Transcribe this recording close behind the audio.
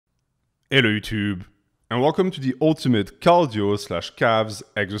Hello YouTube, and welcome to the ultimate cardio/calves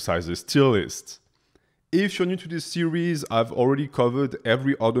exercises tier list. If you're new to this series, I've already covered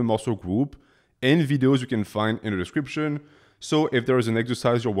every other muscle group and videos you can find in the description, so if there is an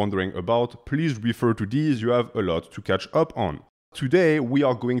exercise you're wondering about, please refer to these, you have a lot to catch up on. Today, we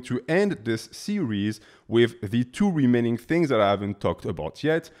are going to end this series with the two remaining things that I haven't talked about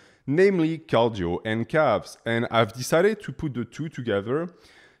yet, namely cardio and calves, and I've decided to put the two together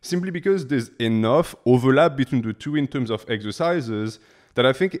simply because there's enough overlap between the two in terms of exercises that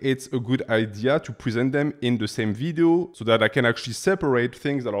I think it's a good idea to present them in the same video so that I can actually separate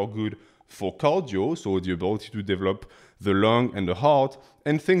things that are good for cardio, so the ability to develop the lung and the heart,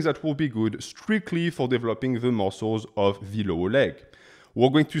 and things that will be good strictly for developing the muscles of the lower leg. We're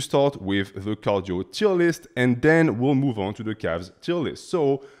going to start with the cardio tier list and then we'll move on to the calves tier list.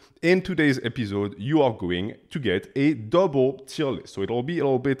 So in today's episode, you are going to get a double tier list, so it'll be a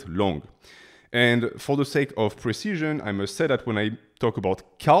little bit long. And for the sake of precision, I must say that when I talk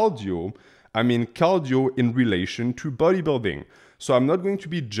about cardio, I mean cardio in relation to bodybuilding. So I'm not going to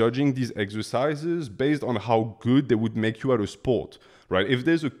be judging these exercises based on how good they would make you at a sport, right? If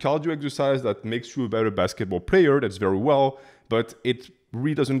there's a cardio exercise that makes you a better basketball player, that's very well, but it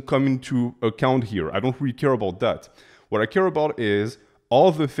really doesn't come into account here. I don't really care about that. What I care about is all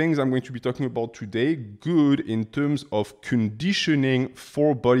the things I'm going to be talking about today good in terms of conditioning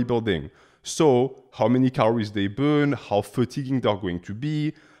for bodybuilding. So how many calories they burn, how fatiguing they're going to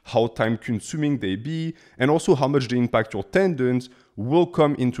be, how time consuming they be, and also how much they impact your tendons will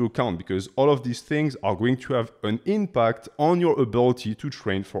come into account because all of these things are going to have an impact on your ability to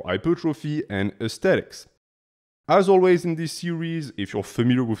train for hypertrophy and aesthetics. As always in this series, if you're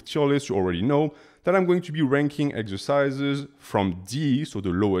familiar with tier lists, you already know that I'm going to be ranking exercises from D, so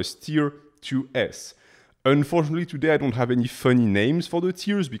the lowest tier, to S. Unfortunately, today I don't have any funny names for the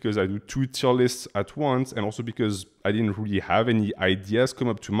tiers because I do two tier lists at once and also because I didn't really have any ideas come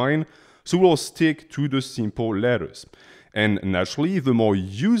up to mind, so we'll stick to the simple letters. And naturally, the more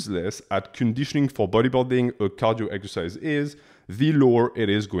useless at conditioning for bodybuilding a cardio exercise is, the lower it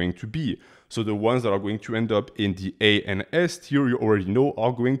is going to be. So the ones that are going to end up in the A and S tier, you already know,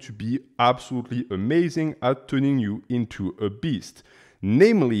 are going to be absolutely amazing at turning you into a beast.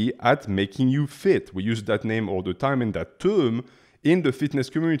 Namely, at making you fit. We use that name all the time and that term in the fitness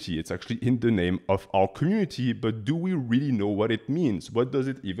community. It's actually in the name of our community, but do we really know what it means? What does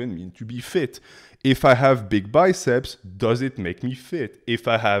it even mean to be fit? If I have big biceps, does it make me fit? If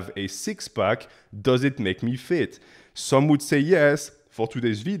I have a six-pack, does it make me fit? Some would say yes. For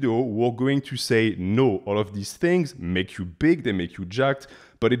today's video, we're going to say no. All of these things make you big, they make you jacked,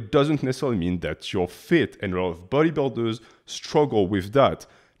 but it doesn't necessarily mean that you're fit, and a lot of bodybuilders struggle with that.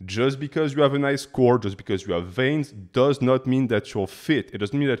 Just because you have a nice core, just because you have veins, does not mean that you're fit. It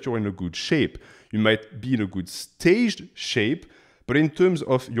doesn't mean that you're in a good shape. You might be in a good staged shape, but in terms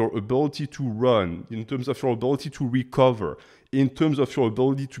of your ability to run, in terms of your ability to recover, in terms of your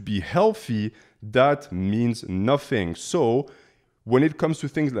ability to be healthy, that means nothing. So when it comes to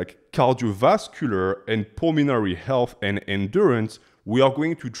things like cardiovascular and pulmonary health and endurance, we are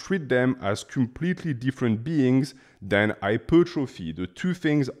going to treat them as completely different beings than hypertrophy. The two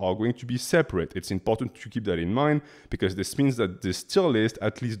things are going to be separate. It's important to keep that in mind because this means that this tier list,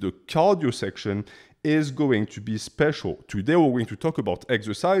 at least the cardio section, is going to be special. Today we're going to talk about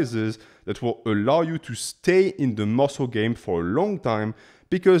exercises that will allow you to stay in the muscle game for a long time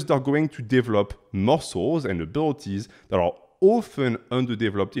because they're going to develop muscles and abilities that are often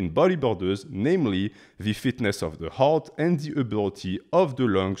underdeveloped in bodybuilders, namely the fitness of the heart and the ability of the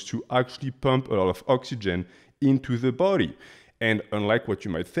lungs to actually pump a lot of oxygen into the body. And unlike what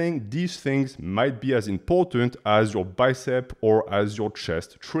you might think, these things might be as important as your bicep or as your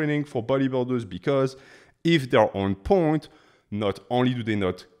chest training for bodybuilders because if they're on point, not only do they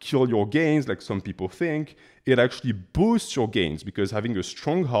not kill your gains like some people think, it actually boosts your gains because having a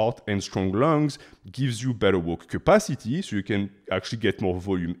strong heart and strong lungs gives you better work capacity so you can actually get more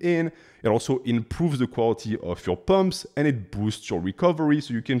volume in. It also improves the quality of your pumps and it boosts your recovery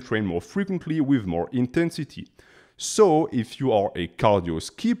so you can train more frequently with more intensity. So if you are a cardio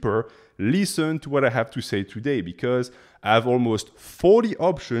skipper, listen to what I have to say today because I have almost 40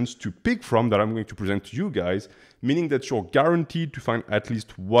 options to pick from that I'm going to present to you guys, meaning that you're guaranteed to find at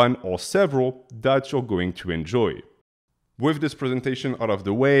least one or several that you're going to enjoy. With this presentation out of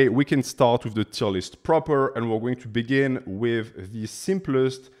the way, we can start with the tier list proper, and we're going to begin with the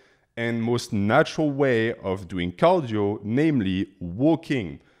simplest and most natural way of doing cardio, namely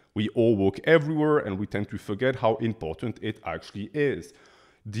walking. We all walk everywhere and we tend to forget how important it actually is.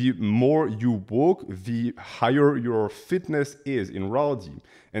 the more you walk, the higher your fitness is in reality.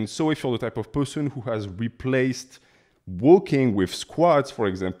 And so if you're the type of person who has replaced walking with squats, for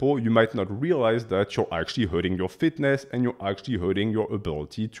example, you might not realize that you're actually hurting your fitness and you're actually hurting your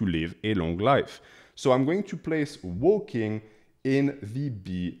ability to live a long life. So I'm going to place walking in the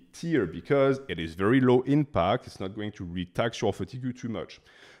B tier because it is very low impact. It's not going to re-tax your fatigue too much.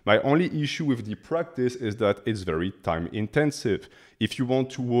 My only issue with the practice is that it's very time intensive. If you want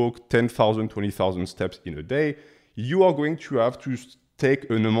to walk 10,000, 20,000 steps in a day, you are going to have to take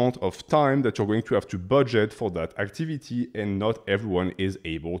an amount of time that you're going to have to budget for that activity, and not everyone is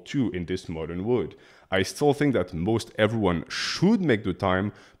able to in this modern world. I still think that most everyone should make the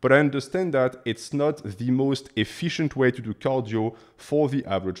time, but I understand that it's not the most efficient way to do cardio for the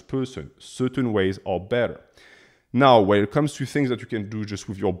average person. Certain ways are better. Now, when it comes to things that you can do just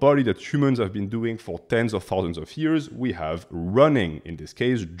with your body that humans have been doing for tens of thousands of years, we have running. In this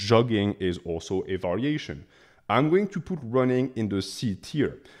case, jogging is also a variation. I'm going to put running in the C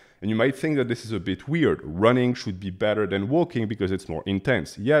tier. And you might think that this is a bit weird. Running should be better than walking because it's more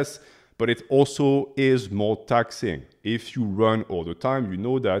intense. Yes, but it also is more taxing. If you run all the time, you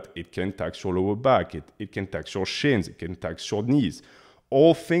know that it can tax your lower back, it can tax your shins, it can tax your knees.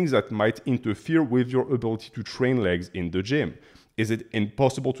 All things that might interfere with your ability to train legs in the gym. Is it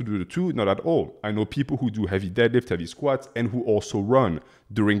impossible to do the two? Not at all. I know people who do heavy deadlift, heavy squats, and who also run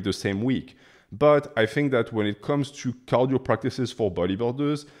during the same week. But I think that when it comes to cardio practices for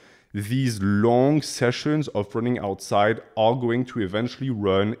bodybuilders, these long sessions of running outside are going to eventually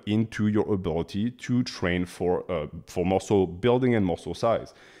run into your ability to train for muscle building and muscle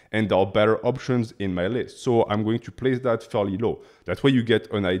size. And there are better options in my list. So I'm going to place that fairly low. That way you get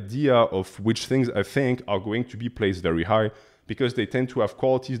an idea of which things I think are going to be placed very high because they tend to have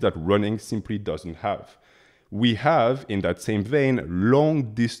qualities that running simply doesn't have. We have, in that same vein,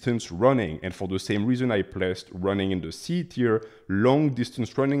 long distance running. And for the same reason I placed running in the C tier, long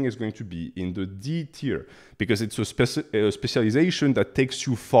distance running is going to be in the D tier because it's a specialization that takes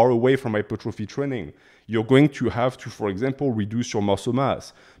you far away from hypertrophy training. You're going to have to, for example, reduce your muscle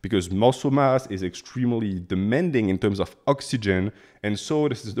mass because muscle mass is extremely demanding in terms of oxygen. And so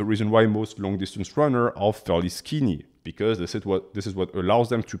this is the reason why most long distance runners are fairly skinny because this is what allows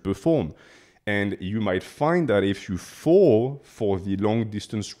them to perform. And you might find that if you fall for the long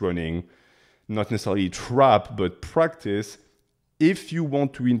distance running, not necessarily trap, but practice, if you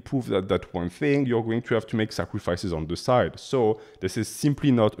want to improve that one thing, you're going to have to make sacrifices on the side. So this is simply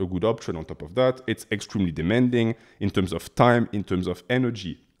not a good option. On top of that, it's extremely demanding in terms of time, in terms of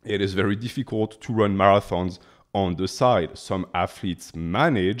energy. It is very difficult to run marathons on the side. Some athletes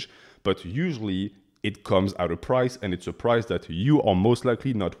manage, but usually it comes at a price, and it's a price that you are most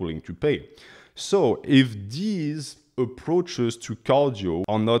likely not willing to pay. So if these approaches to cardio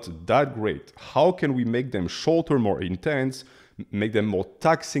are not that great, how can we make them shorter, more intense, make them more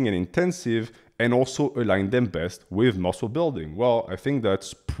taxing and intensive, and also align them best with muscle building? Well, I think that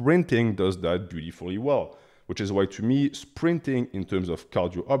sprinting does that beautifully well, which is why to me, sprinting in terms of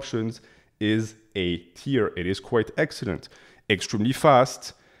cardio options is A tier. It is quite excellent, extremely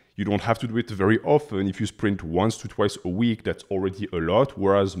fast. You don't have to do it very often. If you sprint once to twice a week, that's already a lot.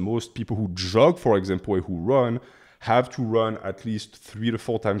 Whereas most people who jog, for example, or who run, have to run at least 3 to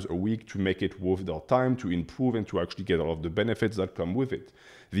 4 times a week to make it worth their time, to improve and to actually get all of the benefits that come with it.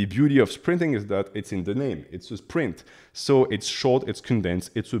 The beauty of sprinting is that it's in the name. It's a sprint. So it's short, it's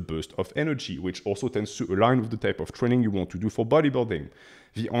condensed, it's a burst of energy, which also tends to align with the type of training you want to do for bodybuilding.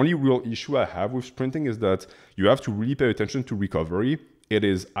 The only real issue I have with sprinting is that you have to really pay attention to recovery. It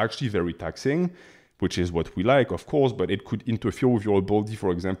is actually very taxing, which is what we like, of course, but it could interfere with your ability,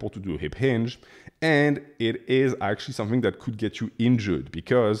 for example, to do a hip hinge. And it is actually something that could get you injured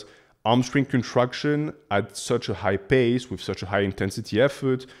because hamstring contraction at such a high pace with such a high intensity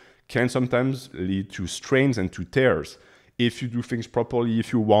effort can sometimes lead to strains and to tears. If you do things properly,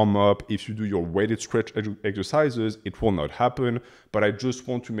 if you warm up, if you do your weighted stretch exercises, it will not happen. But I just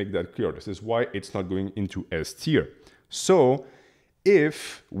want to make that clear. This is why it's not going into S tier. So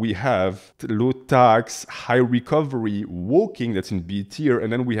if we have low tax, high recovery walking that's in B tier,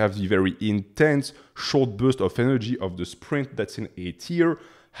 and then we have the very intense short burst of energy of the sprint that's in A tier,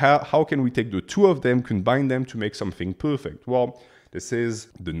 how can we take the two of them, combine them to make something perfect? Well, this is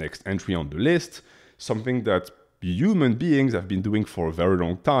the next entry on the list, something that human beings have been doing for a very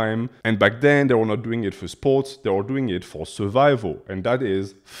long time. And back then, they were not doing it for sports, they were doing it for survival. And that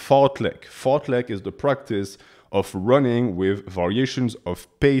is fartlek. Fartlek is the practice of running with variations of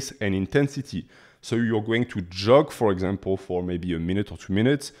pace and intensity. So you're going to jog, for example, for maybe a minute or 2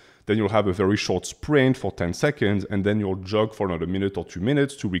 minutes, Then you'll have a very short sprint for 10 seconds, and then you'll jog for another minute or 2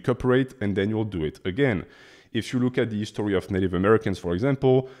 minutes to recuperate, and then you'll do it again. If you look at the history of Native Americans, for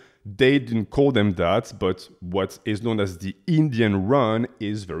example, they didn't call them that, but what is known as the Indian run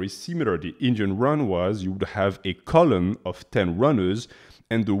is very similar. The Indian run was you would have a column of 10 runners,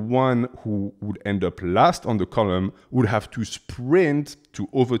 and the one who would end up last on the column would have to sprint to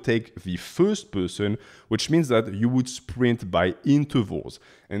overtake the first person, which means that you would sprint by intervals.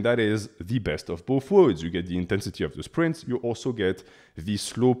 And that is the best of both worlds. You get the intensity of the sprints, you also get the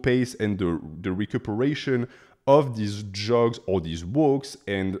slow pace and the recuperation of these jogs or these walks.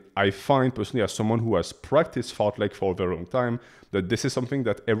 And I find personally, as someone who has practiced fartlek for a very long time, that this is something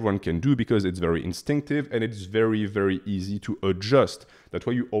that everyone can do because it's very instinctive and it's very, very easy to adjust. That's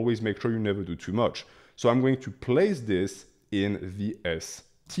why you always make sure you never do too much. So I'm going to place this in the S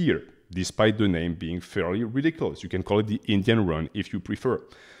tier, despite the name being fairly ridiculous. You can call it the Indian run if you prefer.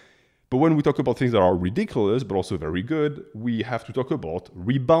 But when we talk about things that are ridiculous, but also very good, we have to talk about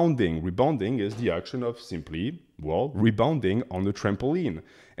rebounding. Rebounding is the action of simply, well, rebounding on the trampoline.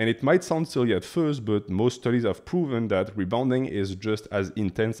 And it might sound silly at first, but most studies have proven that rebounding is just as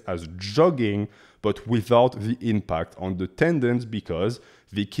intense as jogging, but without the impact on the tendons, because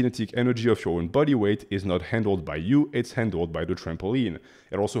the kinetic energy of your own body weight is not handled by you, it's handled by the trampoline.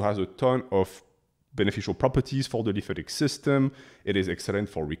 It also has a ton of beneficial properties for the lymphatic system. It is excellent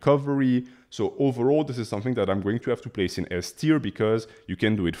for recovery. So overall, this is something that I'm going to have to place in S tier because you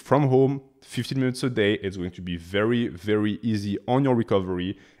can do it from home, 15 minutes a day. It's going to be very, very easy on your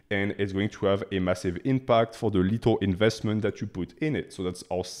recovery, and it's going to have a massive impact for the little investment that you put in it. So that's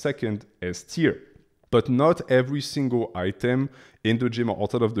our second S tier. But not every single item in the gym or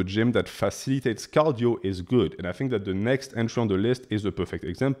outside of the gym that facilitates cardio is good. And I think that the next entry on the list is a perfect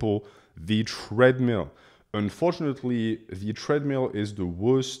example, the treadmill. Unfortunately, the treadmill is the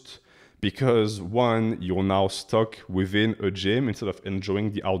worst because one, you're now stuck within a gym instead of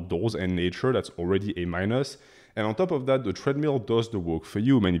enjoying the outdoors and nature. That's already a minus. And on top of that, the treadmill does the work for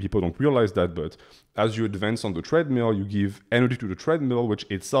you. Many people don't realize that, but as you advance on the treadmill, you give energy to the treadmill, which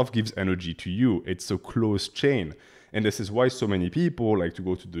itself gives energy to you. It's a closed chain. And this is why so many people like to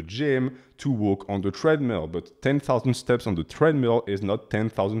go to the gym to walk on the treadmill. But 10,000 steps on the treadmill is not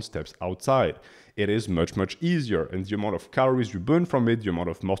 10,000 steps outside. It is much, much easier. And the amount of calories you burn from it, the amount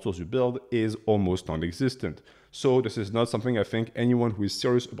of muscles you build is almost non-existent. So this is not something I think anyone who is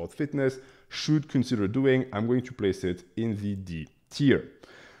serious about fitness should consider doing. I'm going to place it in the D tier.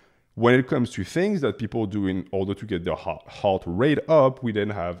 When it comes to things that people do in order to get their heart rate up, we then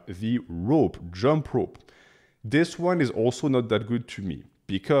have the rope, jump rope. This one is also not that good to me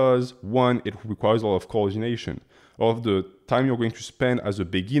because one, it requires a lot of coordination. All of the time you're going to spend as a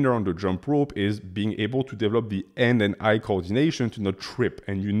beginner on the jump rope is being able to develop the hand and eye coordination to not trip.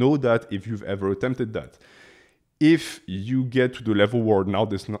 And you know that if you've ever attempted that. If you get to the level where now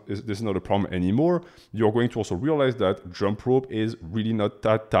this is not a problem anymore, you're going to also realize that jump rope is really not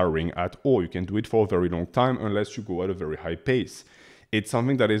that tiring at all. You can do it for a very long time unless you go at a very high pace. It's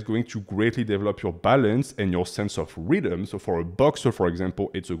something that is going to greatly develop your balance and your sense of rhythm. So for a boxer, for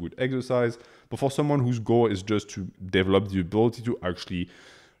example, it's a good exercise. But for someone whose goal is just to develop the ability to actually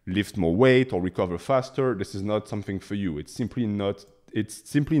lift more weight or recover faster, this is not something for you. It's simply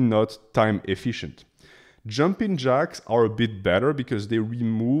not time efficient. Jumping jacks are a bit better because they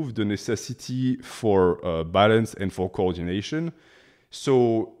remove the necessity for balance and for coordination.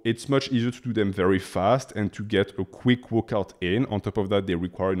 So it's much easier to do them very fast and to get a quick workout in. On top of that, they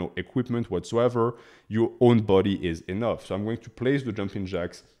require no equipment whatsoever. Your own body is enough. So I'm going to place the jumping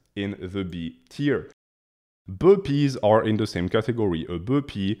jacks in the B tier. Burpees are in the same category. A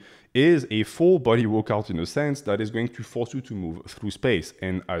burpee is a full body workout in a sense that is going to force you to move through space.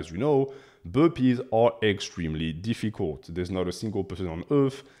 And as you know, burpees are extremely difficult. There's not a single person on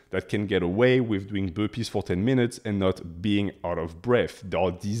earth that can get away with doing burpees for 10 minutes and not being out of breath. They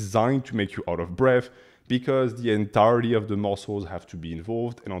are designed to make you out of breath because the entirety of the muscles have to be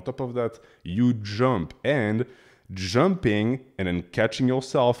involved. And on top of that, you jump. And jumping and then catching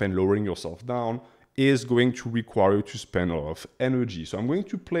yourself and lowering yourself down is going to require you to spend a lot of energy. So I'm going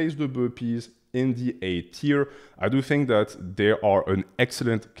to place the burpees in the A tier. I do think that they are an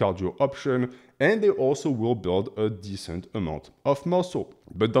excellent cardio option and they also will build a decent amount of muscle,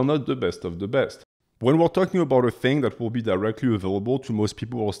 but they're not the best of the best. When we're talking about a thing that will be directly available to most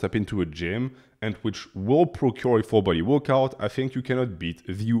people who will step into a gym and which will procure a full body workout, I think you cannot beat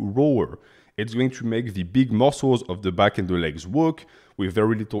the rower. It's going to make the big muscles of the back and the legs work with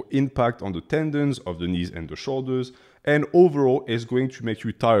very little impact on the tendons of the knees and the shoulders. and overall is going to make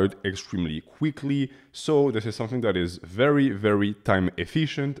you tired extremely quickly. So this is something that is very, very time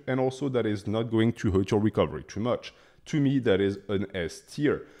efficient, and also that is not going to hurt your recovery too much. To me, that is an S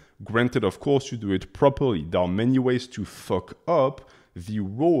tier. Granted, of course, you do it properly. There are many ways to fuck up the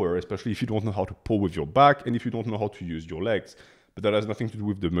rower, especially if you don't know how to pull with your back and if you don't know how to use your legs. But that has nothing to do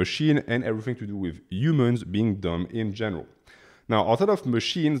with the machine and everything to do with humans being dumb in general. Now, outside of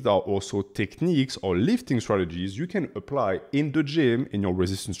machines, there are also techniques or lifting strategies you can apply in the gym in your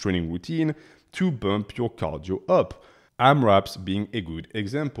resistance training routine to bump your cardio up. AMRAPs being a good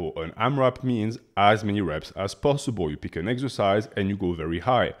example. An AMRAP means as many reps as possible. You pick an exercise and you go very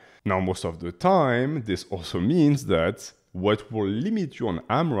high. Now, most of the time, this also means that what will limit you on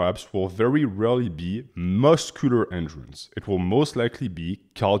AMRAPs will very rarely be muscular endurance. It will most likely be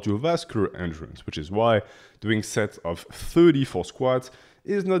cardiovascular endurance, which is why doing sets of 30 for squats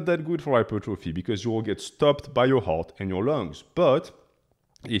is not that good for hypertrophy, because you will get stopped by your heart and your lungs. But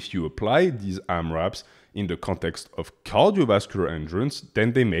if you apply these AMRAPs in the context of cardiovascular endurance,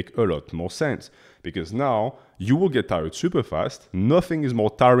 then they make a lot more sense, because now you will get tired super fast. Nothing is more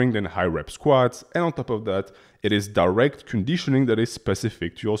tiring than high rep squats, and on top of that, it is direct conditioning that is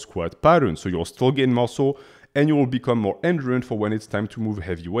specific to your squat pattern. So you'll still gain muscle and you will become more endurant for when it's time to move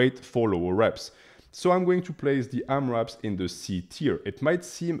heavy weight for lower reps. So I'm going to place the AMRAPs in the C tier. It might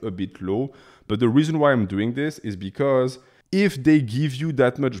seem a bit low, but the reason why I'm doing this is because if they give you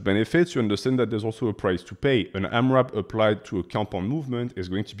that much benefits, you understand that there's also a price to pay. An AMRAP applied to a compound movement is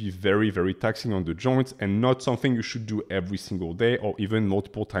going to be very, very taxing on the joints and not something you should do every single day or even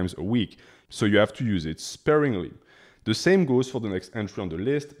multiple times a week. So you have to use it sparingly. The same goes for the next entry on the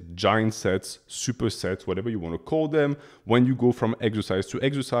list, giant sets, supersets, whatever you want to call them, when you go from exercise to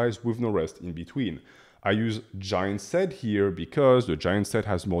exercise with no rest in between. I use giant set here because the giant set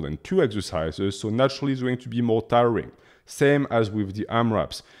has more than 2 exercises, so naturally it's going to be more tiring. Same as with the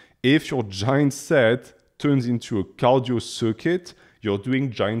AMRAPs. If your giant set turns into a cardio circuit, you're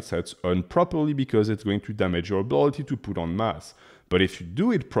doing giant sets improperly because it's going to damage your ability to put on mass. But if you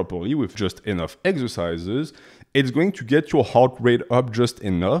do it properly with just enough exercises, it's going to get your heart rate up just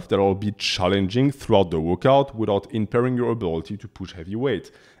enough that will be challenging throughout the workout without impairing your ability to push heavy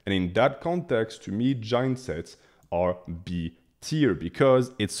weight. And in that context, to me, giant sets are B tier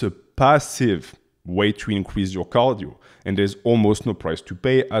because it's a passive way to increase your cardio, and there's almost no price to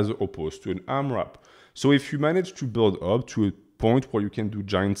pay as opposed to an AMRAP. So if you manage to build up to a point where you can do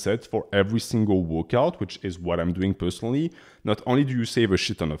giant sets for every single workout, which is what I'm doing personally, not only do you save a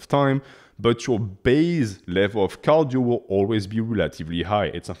shit ton of time, but your base level of cardio will always be relatively high.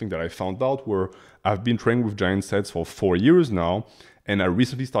 It's something that I found out where I've been training with giant sets for 4 years now, and I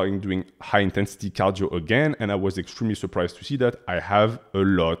recently started doing high intensity cardio again, and I was extremely surprised to see that I have a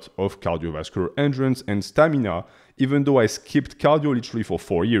lot of cardiovascular endurance and stamina, even though I skipped cardio literally for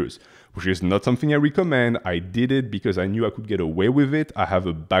 4 years, which is not something I recommend. I did it because I knew I could get away with it. I have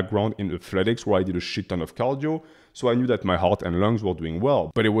a background in athletics where I did a shit ton of cardio, so I knew that my heart and lungs were doing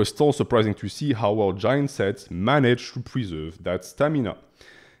well. But it was still surprising to see how well giant sets managed to preserve that stamina.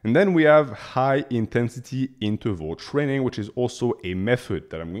 And then we have high intensity interval training, which is also a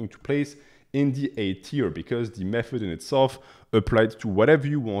method that I'm going to place in the A tier because the method in itself applied to whatever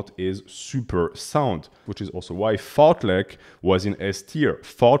you want is super sound, which is also why fartlek was in S tier.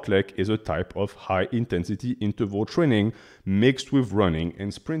 Fartlek is a type of high intensity interval training mixed with running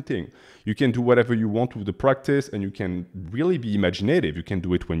and sprinting. You can do whatever you want with the practice and you can really be imaginative. You can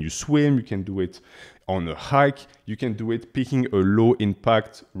do it when you swim, you can do it on a hike, you can do it picking a low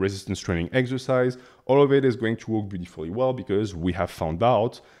impact resistance training exercise. All of it is going to work beautifully well because we have found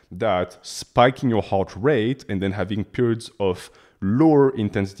out that spiking your heart rate and then having periods of lower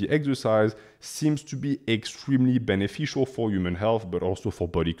intensity exercise seems to be extremely beneficial for human health, but also for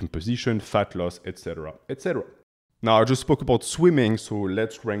body composition, fat loss, etc., etc. Now, I just spoke about swimming, so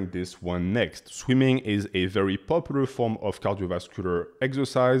let's rank this one next. Swimming is a very popular form of cardiovascular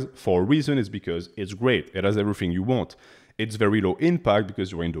exercise. For a reason, is because it's great. It has everything you want. It's very low impact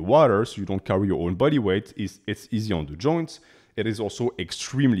because you're in the water, so you don't carry your own body weight. It's easy on the joints. It is also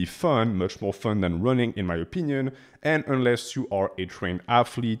extremely fun, much more fun than running in my opinion. And unless you are a trained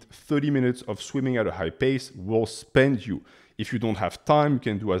athlete, 30 minutes of swimming at a high pace will spend you. If you don't have time, you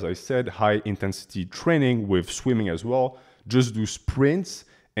can do, as I said, high intensity training with swimming as well. Just do sprints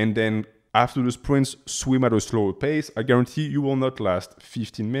and then after the sprints, swim at a slower pace. I guarantee you will not last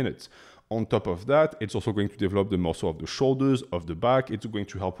 15 minutes. On top of that, it's also going to develop the muscle of the shoulders, of the back. It's going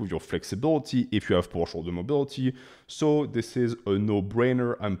to help with your flexibility if you have poor shoulder mobility. So this is a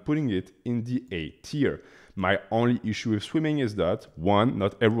no-brainer. I'm putting it in the A tier. My only issue with swimming is that, one,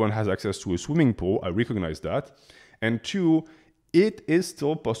 not everyone has access to a swimming pool. I recognize that. And two, it is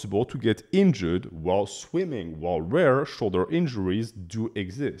still possible to get injured while swimming, while rare shoulder injuries do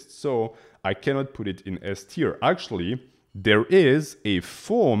exist. So I cannot put it in S tier. Actually, there is a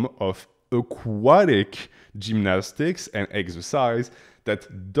form of aquatic gymnastics and exercise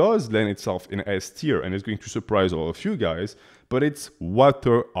that does lend itself in S tier and is going to surprise all of you guys, but it's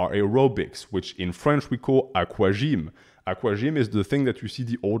water aerobics, which in French we call aquagym. Aquagym is the thing that you see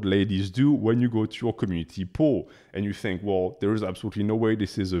the old ladies do when you go to your community pool and you think, well, there is absolutely no way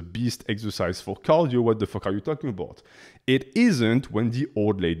this is a beast exercise for cardio. What the fuck are you talking about? It isn't when the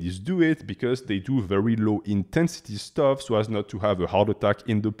old ladies do it because they do very low intensity stuff so as not to have a heart attack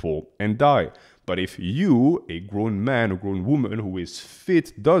in the pool and die. But if you, a grown man or grown woman who is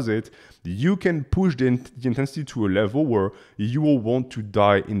fit, does it, you can push the intensity to a level where you will want to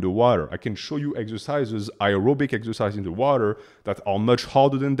die in the water. I can show you exercises, aerobic exercises in the water that are much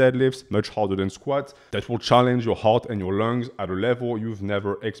harder than deadlifts, much harder than squats, that will challenge your heart and your lungs at a level you've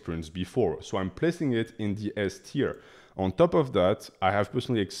never experienced before. So I'm placing it in the S tier. On top of that, I have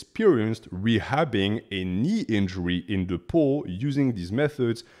personally experienced rehabbing a knee injury in the pool using these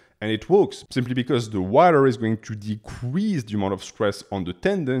methods. And it works simply because the water is going to decrease the amount of stress on the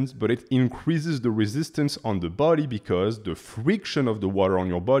tendons, but it increases the resistance on the body because the friction of the water on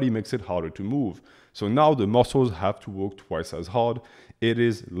your body makes it harder to move. So now the muscles have to work twice as hard. It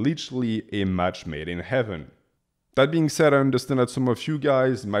is literally a match made in heaven. That being said, I understand that some of you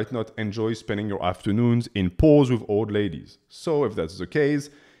guys might not enjoy spending your afternoons in pools with old ladies. So if that's the case,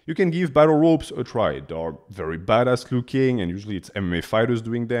 you can give battle ropes a try. They are very badass looking and usually it's MMA fighters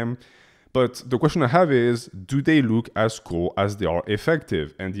doing them. But the question I have is, do they look as cool as they are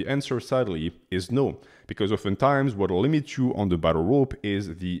effective? And the answer, sadly, is no. Because oftentimes what will limit you on the battle rope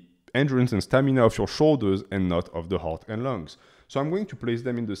is the endurance and stamina of your shoulders and not of the heart and lungs. So I'm going to place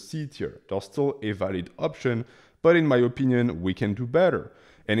them in the C tier. They're still a valid option, but in my opinion, we can do better.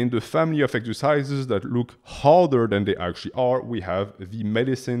 And in the family of exercises that look harder than they actually are, we have the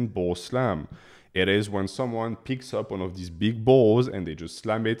medicine ball slam. It is when someone picks up one of these big balls and they just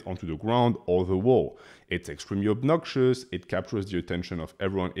slam it onto the ground or the wall. It's extremely obnoxious. It captures the attention of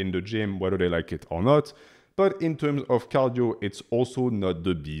everyone in the gym, whether they like it or not. But in terms of cardio, it's also not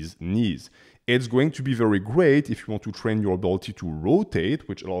the bee's knees. It's going to be very great if you want to train your ability to rotate,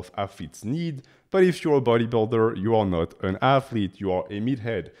 which a lot of athletes need. But if you're a bodybuilder, you are not an athlete, you are a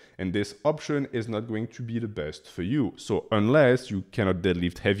meathead. And this option is not going to be the best for you. So unless you cannot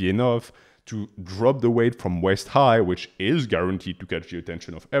deadlift heavy enough to drop the weight from waist high, which is guaranteed to catch the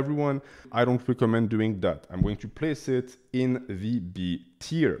attention of everyone, I don't recommend doing that. I'm going to place it in the B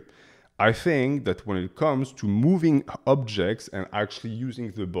tier. I think that when it comes to moving objects and actually using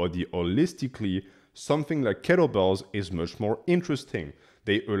the body holistically, something like kettlebells is much more interesting.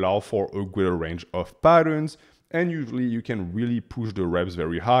 They allow for a greater range of patterns, and usually you can really push the reps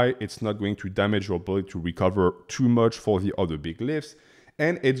very high. It's not going to damage your ability to recover too much for the other big lifts.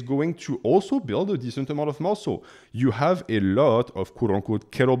 And it's going to also build a decent amount of muscle. You have a lot of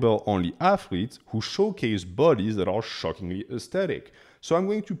quote-unquote kettlebell-only athletes who showcase bodies that are shockingly aesthetic. So I'm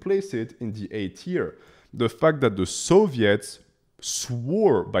going to place it in the A tier. The fact that the Soviets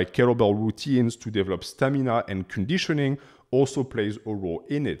swore by kettlebell routines to develop stamina and conditioning also plays a role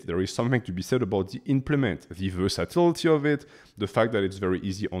in it. There is something to be said about the implement, the versatility of it, the fact that it's very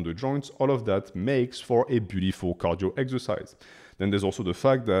easy on the joints. All of that makes for a beautiful cardio exercise. Then there's also the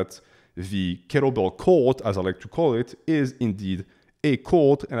fact that the kettlebell court, as I like to call it, is indeed a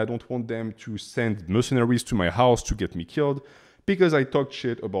court, and I don't want them to send mercenaries to my house to get me killed because I talked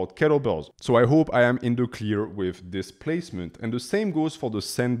shit about kettlebells. So I hope I am in the clear with this placement. And the same goes for the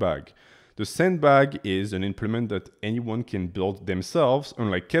sandbag. The sandbag is an implement that anyone can build themselves,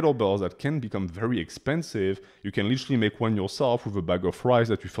 unlike kettlebells that can become very expensive. You can literally make one yourself with a bag of rice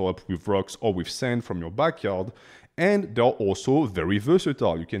that you fill up with rocks or with sand from your backyard. And they're also very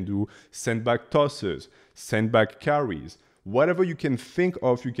versatile. You can do sandbag tosses, sandbag carries. Whatever you can think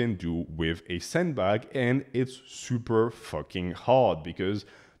of, you can do with a sandbag, and it's super fucking hard because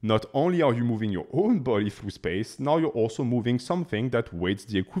not only are you moving your own body through space, now you're also moving something that weighs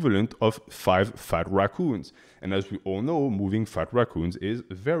the equivalent of 5 fat raccoons. And as we all know, moving fat raccoons is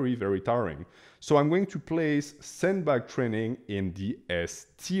very, very tiring. So I'm going to place sandbag training in the S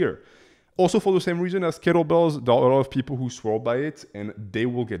tier. Also, for the same reason as kettlebells, there are a lot of people who swear by it, and they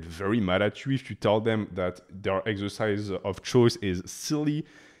will get very mad at you if you tell them that their exercise of choice is silly.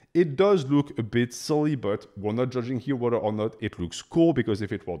 It does look a bit silly, but we're not judging here whether or not it looks cool, because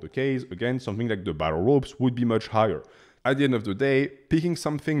if it were the case, again, something like the battle ropes would be much higher. At the end of the day, picking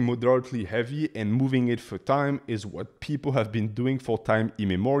something moderately heavy and moving it for time is what people have been doing for time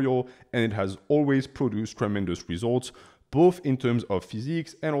immemorial, and it has always produced tremendous results, both in terms of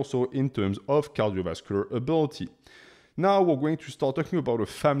physiques and also in terms of cardiovascular ability. Now we're going to start talking about a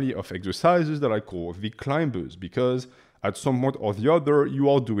family of exercises that I call the climbers, because at some point or the other, you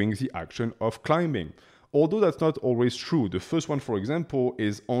are doing the action of climbing. Although that's not always true. The first one, for example,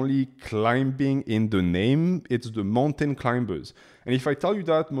 is only climbing in the name. It's the mountain climbers. And if I tell you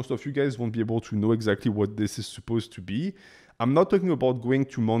that, most of you guys won't be able to know exactly what this is supposed to be. I'm not talking about going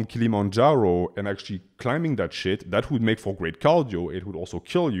to Mount Kilimanjaro and actually climbing that shit. That would make for great cardio. It would also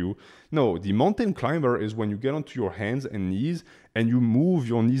kill you. No, the mountain climber is when you get onto your hands and knees and you move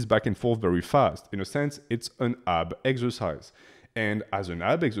your knees back and forth very fast. In a sense, it's an ab exercise. And as an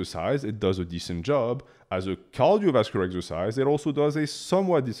ab exercise, it does a decent job. As a cardiovascular exercise, it also does a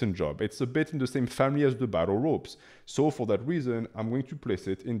somewhat decent job. It's a bit in the same family as the battle ropes. So for that reason, I'm going to place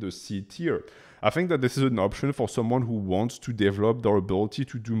it in the C tier. I think that this is an option for someone who wants to develop their ability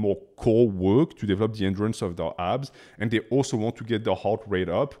to do more core work, to develop the endurance of their abs, and they also want to get their heart rate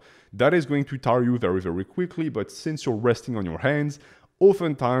up. That is going to tire you very, very quickly, but since you're resting on your hands,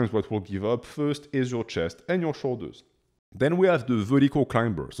 oftentimes what will give up first is your chest and your shoulders. Then we have the vertical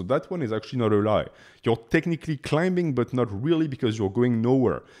climber. So that one is actually not a lie. You're technically climbing, but not really because you're going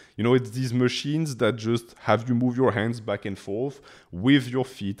nowhere. You know, it's these machines that just have you move your hands back and forth with your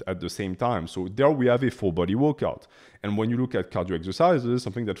feet at the same time. So there we have a full body workout. And when you look at cardio exercises,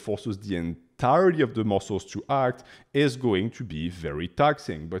 something that forces the entirety of the muscles to act is going to be very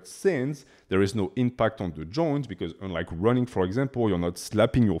taxing. But since there is no impact on the joints, because unlike running, for example, you're not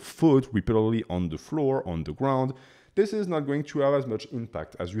slapping your foot repeatedly on the floor, on the ground, this is not going to have as much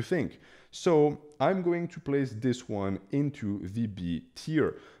impact as you think. So I'm going to place this one into the B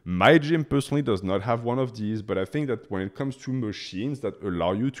tier. My gym personally does not have one of these, but I think that when it comes to machines that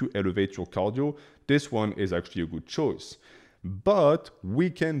allow you to elevate your cardio, this one is actually a good choice. But we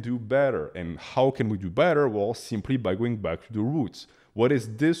can do better. And how can we do better? Well, simply by going back to the roots. What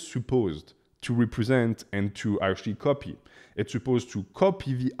is this supposed to represent and to actually copy? It's supposed to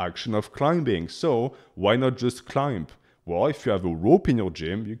copy the action of climbing. So why not just climb? Well, if you have a rope in your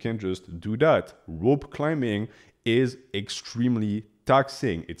gym, you can just do that. Rope climbing is extremely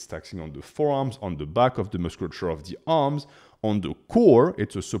taxing. It's taxing on the forearms, on the back of the musculature of the arms, on the core.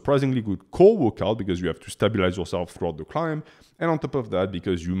 It's a surprisingly good core workout because you have to stabilize yourself throughout the climb. And on top of that,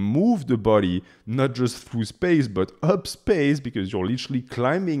 because you move the body, not just through space, but up space, because you're literally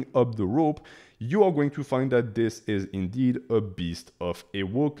climbing up the rope, you are going to find that this is indeed a beast of a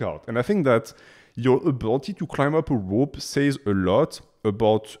workout. And I think that your ability to climb up a rope says a lot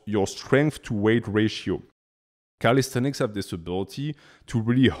about your strength to weight ratio. Calisthenics have this ability to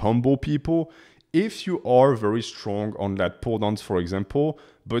really humble people. If you are very strong on lat pull downs, for example,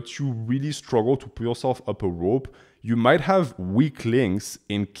 but you really struggle to pull yourself up a rope, you might have weak links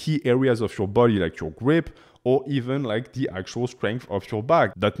in key areas of your body, like your grip, or even like the actual strength of your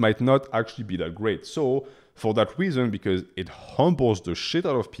back. That might not actually be that great. So for that reason, because it humbles the shit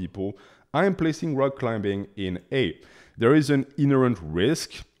out of people, I am placing rock climbing in A. There is an inherent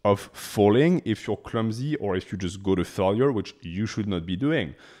risk of falling if you're clumsy or if you just go to failure, which you should not be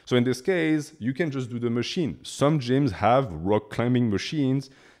doing. So in this case, you can just do the machine. Some gyms have rock climbing machines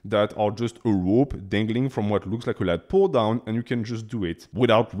that are just a rope dangling from what looks like a lat pull down, and you can just do it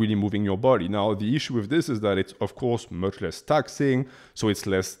without really moving your body. Now, the issue with this is that it's, of course, much less taxing, so it's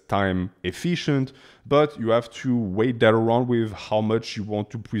less time efficient, but you have to weigh that around with how much you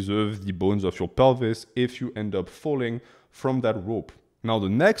want to preserve the bones of your pelvis if you end up falling from that rope. Now, the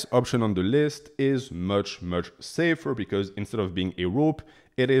next option on the list is much, much safer because instead of being a rope,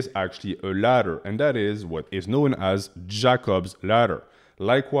 it is actually a ladder, and that is what is known as Jacob's ladder.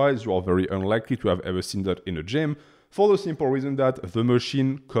 Likewise, you are very unlikely to have ever seen that in a gym for the simple reason that the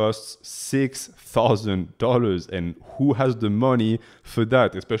machine costs $6,000, and who has the money for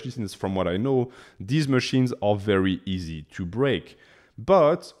that? Especially since, from what I know, these machines are very easy to break.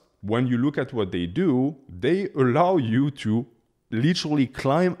 But when you look at what they do, they allow you to literally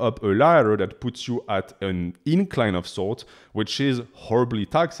climb up a ladder that puts you at an incline of sorts, which is horribly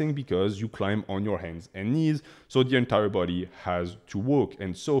taxing because you climb on your hands and knees, so the entire body has to work.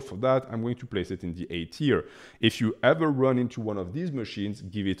 And so for that, I'm going to place it in the A tier. If you ever run into one of these machines,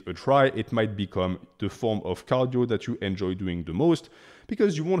 give it a try. It might become the form of cardio that you enjoy doing the most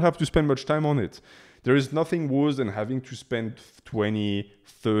because you won't have to spend much time on it. There is nothing worse than having to spend 20,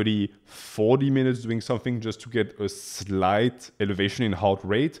 30, 40 minutes doing something just to get a slight elevation in heart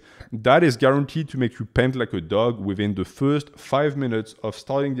rate. That is guaranteed to make you pant like a dog within the first 5 minutes of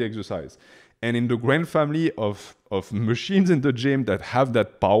starting the exercise. And in the grand family of machines in the gym that have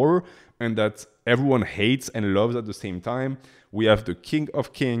that power and that everyone hates and loves at the same time, we have the king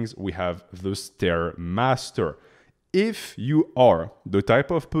of kings, we have the Stairmaster. If you are the type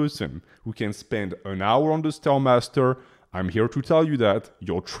of person who can spend an hour on the Stairmaster, I'm here to tell you that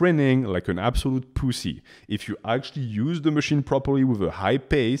you're training like an absolute pussy. If you actually use the machine properly with a high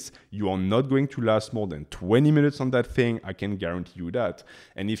pace, you are not going to last more than 20 minutes on that thing, I can guarantee you that.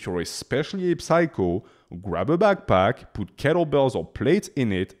 And if you're especially a psycho, grab a backpack, put kettlebells or plates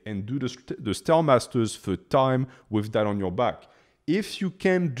in it, and do the Stairmasters for time with that on your back. If you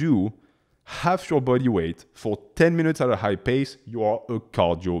can do half your body weight for 10 minutes at a high pace, you are a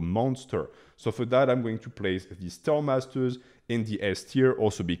cardio monster. So for that, I'm going to place the Stairmasters in the S tier,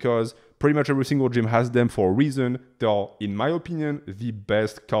 also because pretty much every single gym has them for a reason. They are, in my opinion, the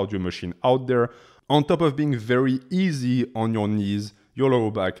best cardio machine out there, on top of being very easy on your knees, your lower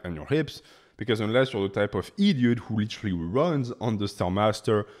back, and your hips. Because unless you're the type of idiot who literally runs on the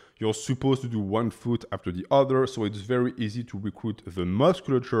Stairmaster, you're supposed to do one foot after the other, so it's very easy to recruit the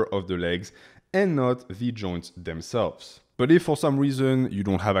musculature of the legs and not the joints themselves. But if for some reason you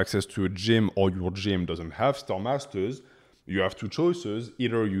don't have access to a gym or your gym doesn't have Stairmasters, you have two choices.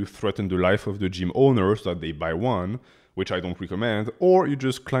 Either you threaten the life of the gym owner so that they buy one, which I don't recommend, or you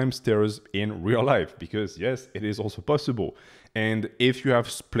just climb stairs in real life, because yes, it is also possible. And if you have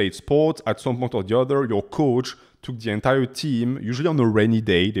played sports, at some point or the other, your coach took the entire team, usually on a rainy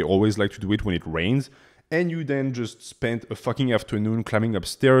day, they always like to do it when it rains, and you then just spent a fucking afternoon climbing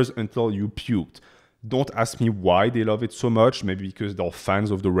upstairs until you puked. Don't ask me why they love it so much, maybe because they're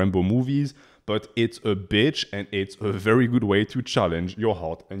fans of the Rambo movies, but it's a bitch and it's a very good way to challenge your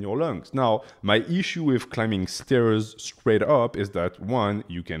heart and your lungs. Now, my issue with climbing stairs straight up is that one,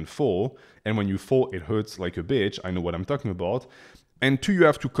 you can fall, and when you fall, it hurts like a bitch. I know what I'm talking about. And two, you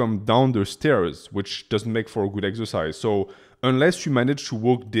have to come down the stairs, which doesn't make for a good exercise. So unless you manage to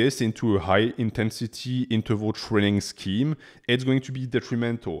work this into a high intensity interval training scheme, it's going to be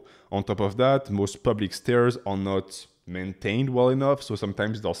detrimental. On top of that, most public stairs are not maintained well enough, so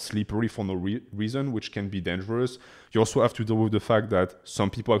sometimes they're slippery for no reason, which can be dangerous. You also have to deal with the fact that some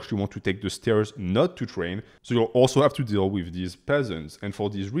people actually want to take the stairs not to train, so you'll also have to deal with these peasants. And for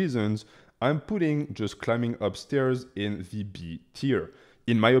these reasons, I'm putting just climbing upstairs in the B tier.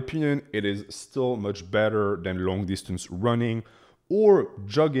 In my opinion, it is still much better than long distance running or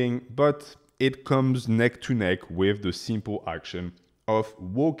jogging, but it comes neck to neck with the simple action of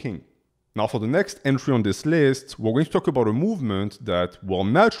walking. Now for the next entry on this list, we're going to talk about a movement that, while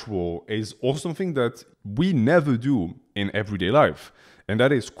natural, is also something that we never do in everyday life, and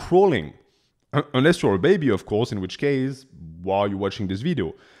that is crawling. Unless you're a baby, of course, in which case, why are you watching this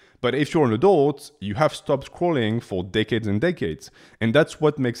video? But if you're an adult, you have stopped crawling for decades and decades. And that's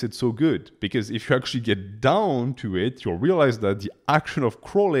what makes it so good. Because if you actually get down to it, you'll realize that the action of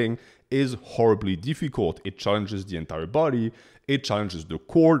crawling is horribly difficult. It challenges the entire body, it challenges the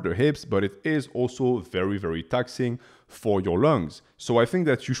core, the hips, but it is also very, very taxing for your lungs. So I think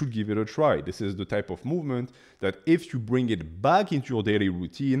that you should give it a try. This is the type of movement that, if you bring it back into your daily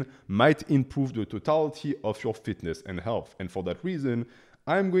routine, might improve the totality of your fitness and health. And for that reason,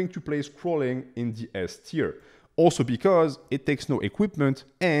 I'm going to place crawling in the S tier. Also because it takes no equipment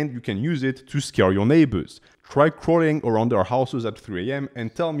and you can use it to scare your neighbors. Try crawling around their houses at 3 a.m.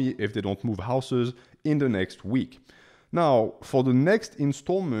 and tell me if they don't move houses in the next week. Now, for the next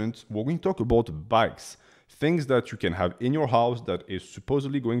installment, we're going to talk about bikes. Things that you can have in your house that is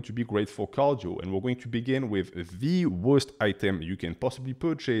supposedly going to be great for cardio. And we're going to begin with the worst item you can possibly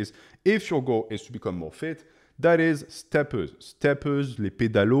purchase if your goal is to become more fit. That is steppers. Steppers, les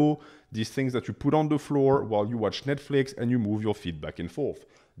pédalos, these things that you put on the floor while you watch Netflix and you move your feet back and forth.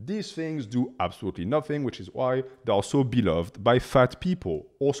 These things do absolutely nothing, which is why they are so beloved by fat people,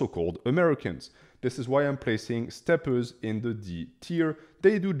 also called Americans. This is why I'm placing steppers in the D tier.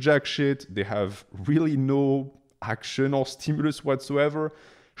 They do jack shit. They have really no action or stimulus whatsoever.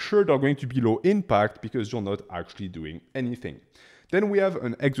 Sure, they're going to be low impact because you're not actually doing anything. Then we have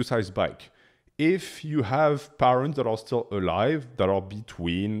an exercise bike. If you have parents that are still alive, that are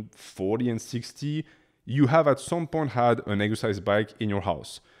between 40 and 60, you have at some point had an exercise bike in your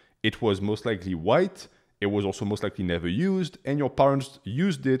house. It was most likely white, it was also most likely never used, and your parents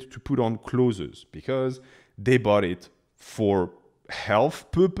used it to put on clothes because they bought it for health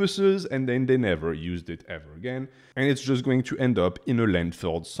purposes and then they never used it ever again. And it's just going to end up in a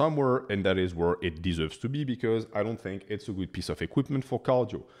landfill somewhere, and that is where it deserves to be because I don't think it's a good piece of equipment for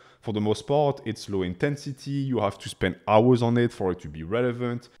cardio. For the most part, it's low intensity. You have to spend hours on it for it to be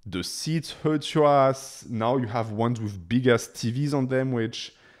relevant. The seats hurt your ass. Now you have ones with big ass TVs on them,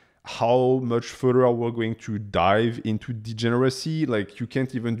 which how much further are we going to dive into degeneracy? Like, you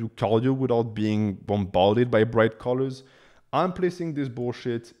can't even do cardio without being bombarded by bright colors. I'm placing this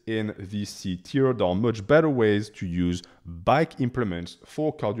bullshit in the C tier. There are much better ways to use bike implements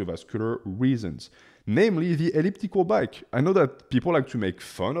for cardiovascular reasons, namely the elliptical bike. I know that people like to make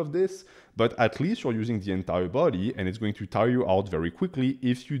fun of this, but at least you're using the entire body and it's going to tire you out very quickly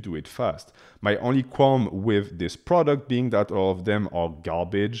if you do it fast. My only qualm with this product being that all of them are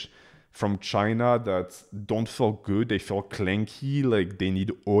garbage from China that don't feel good. They feel clanky, like they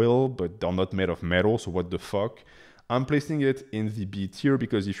need oil, but they're not made of metal, so what the fuck? I'm placing it in the B tier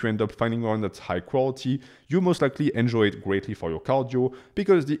because if you end up finding one that's high quality, you most likely enjoy it greatly for your cardio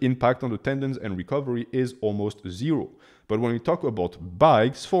because the impact on the tendons and recovery is almost zero. But when we talk about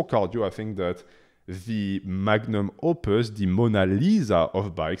bikes for cardio, I think that the magnum opus, the Mona Lisa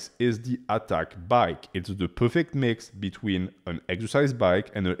of bikes, is the Attack bike. It's the perfect mix between an exercise bike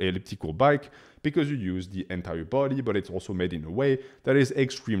and an elliptical bike because you use the entire body, but it's also made in a way that is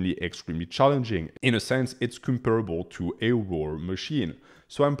extremely challenging. In a sense, it's comparable to a rower machine.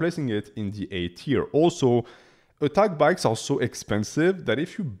 So I'm placing it in the A tier. Also, Attack bikes are so expensive that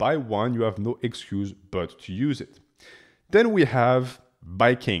if you buy one, you have no excuse but to use it. Then we have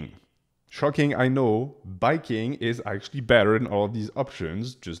biking. Shocking, I know, biking is actually better than all of these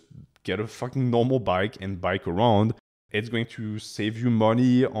options. Just get a fucking normal bike and bike around. It's going to save you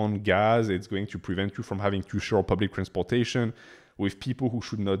money on gas. It's going to prevent you from having to share public transportation with people who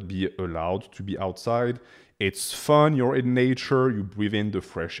should not be allowed to be outside. It's fun. You're in nature. You breathe in the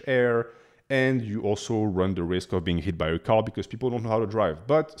fresh air. And you also run the risk of being hit by a car because people don't know how to drive.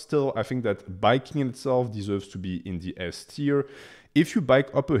 But still, I think that biking in itself deserves to be in the S tier. If you bike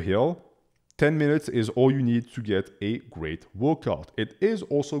up a hill, 10 minutes is all you need to get a great workout. It is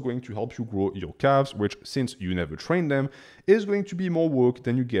also going to help you grow your calves, which, since you never train them, is going to be more work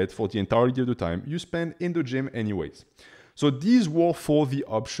than you get for the entirety of the time you spend in the gym anyways. So these were for the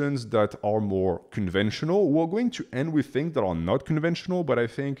options that are more conventional. We're going to end with things that are not conventional, but I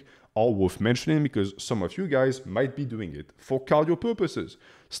think are worth mentioning because some of you guys might be doing it for cardio purposes.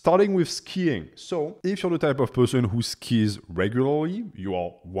 Starting with skiing. So if you're the type of person who skis regularly, you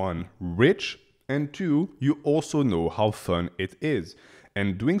are 1, rich, and 2, you also know how fun it is.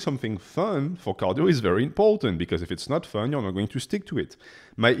 And doing something fun for cardio is very important because if it's not fun, you're not going to stick to it.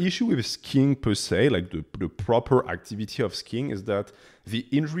 My issue with skiing per se, like the proper activity of skiing, is that the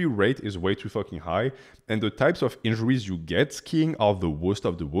injury rate is way too fucking high. And the types of injuries you get skiing are the worst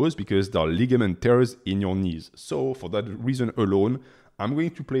of the worst because there are ligament tears in your knees. So for that reason alone, I'm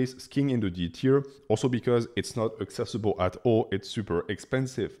going to place skiing in the D tier. Also because it's not accessible at all. It's super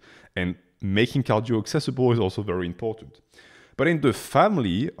expensive. And making cardio accessible is also very important. But in the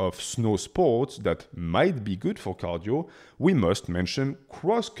family of snow sports that might be good for cardio, we must mention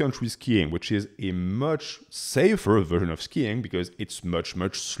cross-country skiing, which is a much safer version of skiing because it's much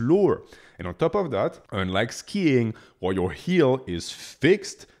slower. And on top of that, unlike skiing, where your heel is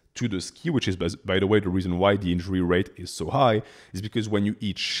fixed to the ski, which is, by the way, the reason why the injury rate is so high, is because when you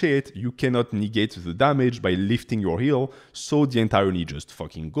eat shit, you cannot negate the damage by lifting your heel, so the entire knee just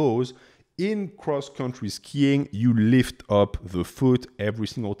fucking goes. In cross-country skiing, you lift up the foot every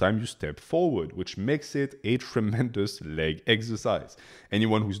single time you step forward, which makes it a tremendous leg exercise.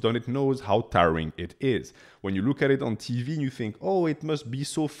 Anyone who's done it knows how tiring it is. When you look at it on TV, you think, oh, it must be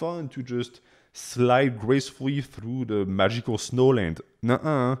so fun to just slide gracefully through the magical snowland.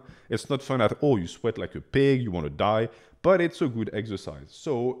 Nuh-uh, it's not fun at all. You sweat like a pig, you want to die, but it's a good exercise.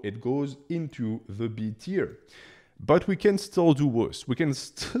 So it goes into the B tier. But we can still do worse. We can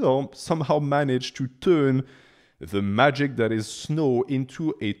still somehow manage to turn the magic that is snow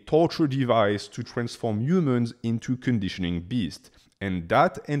into a torture device to transform humans into conditioning beasts. And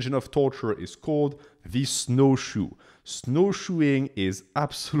that engine of torture is called the snowshoe. Snowshoeing is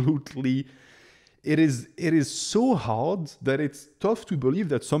absolutely... It is so hard that it's tough to believe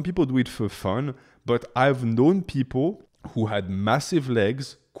that some people do it for fun, but I've known people who had massive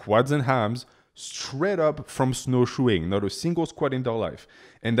legs, quads and hams, straight up from snowshoeing, not a single squat in their life.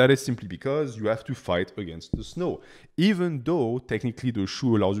 And that is simply because you have to fight against the snow. Even though technically the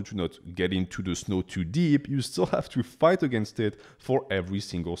shoe allows you to not get into the snow too deep, you still have to fight against it for every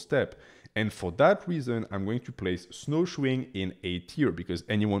single step. And for that reason, I'm going to place snowshoeing in A tier because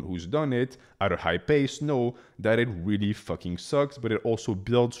anyone who's done it at a high pace know that it really fucking sucks, but it also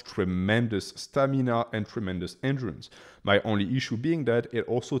builds tremendous stamina and tremendous endurance. My only issue being that it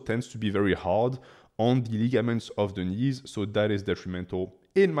also tends to be very hard on the ligaments of the knees, so that is detrimental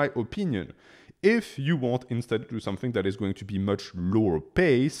in my opinion. If you want instead to do something that is going to be much lower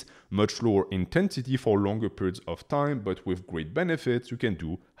pace, much lower intensity for longer periods of time, but with great benefits, you can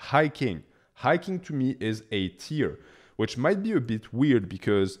do hiking. Hiking to me is A tier, which might be a bit weird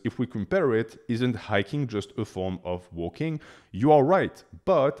because if we compare it, isn't hiking just a form of walking? You are right,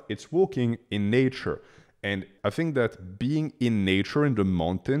 but it's walking in nature. And I think that being in nature, in the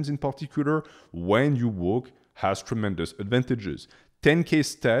mountains in particular, when you walk has tremendous advantages. 10K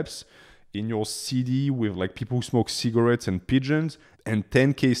steps in your city with like people who smoke cigarettes and pigeons, and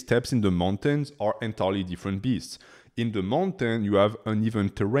 10K steps in the mountains are entirely different beasts. In the mountain, you have uneven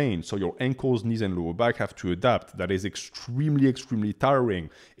terrain, so your ankles, knees, and lower back have to adapt. That is extremely, extremely tiring.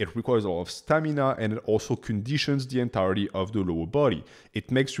 It requires a lot of stamina, and it also conditions the entirety of the lower body.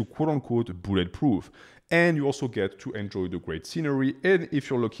 It makes you quote-unquote bulletproof. And you also get to enjoy the great scenery, and if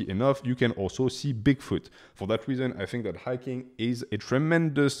you're lucky enough, you can also see Bigfoot. For that reason, I think that hiking is a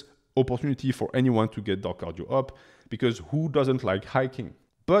tremendous opportunity for anyone to get their cardio up, because who doesn't like hiking?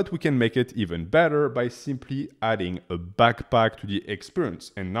 But we can make it even better by simply adding a backpack to the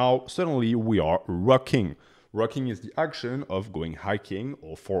experience. And now suddenly we are rocking. Rocking is the action of going hiking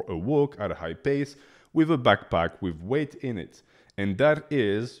or for a walk at a high pace with a backpack with weight in it. And that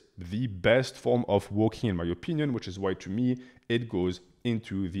is the best form of walking in my opinion, which is why to me it goes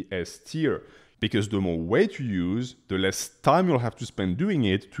into the S tier. Because the more weight you use, the less time you'll have to spend doing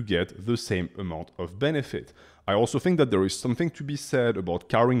it to get the same amount of benefit. I also think that there is something to be said about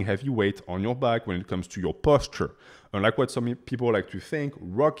carrying heavy weight on your back when it comes to your posture. Unlike what some people like to think,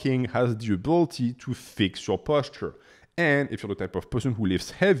 rocking has the ability to fix your posture. And if you're the type of person who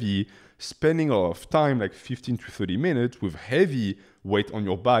lifts heavy, spending a lot of time, like 15 to 30 minutes with heavy weight on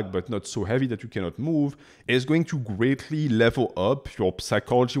your back, but not so heavy that you cannot move, is going to greatly level up your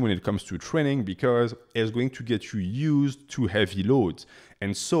psychology when it comes to training, because it's going to get you used to heavy loads.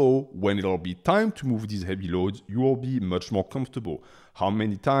 And so when it'll be time to move these heavy loads, you will be much more comfortable. How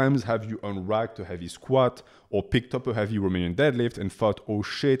many times have you unracked a heavy squat or picked up a heavy Romanian deadlift and thought, oh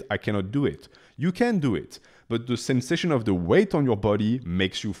shit, I cannot do it? You can do it, but the sensation of the weight on your body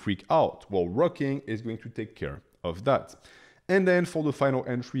makes you freak out. Well, rocking is going to take care of that. And then for the final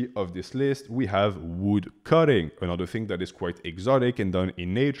entry of this list, we have wood cutting, another thing that is quite exotic and done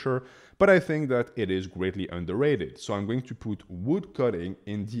in nature, but I think that it is greatly underrated. So I'm going to put wood cutting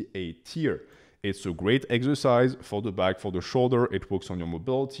in the A tier. It's a great exercise for the back, for the shoulder. It works on your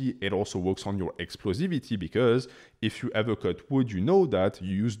mobility. It also works on your explosivity, because if you ever cut wood, you know that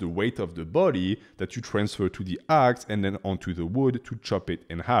you use the weight of the body that you transfer to the axe and then onto the wood to chop it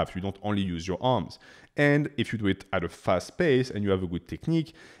in half. You don't only use your arms. And if you do it at a fast pace and you have a good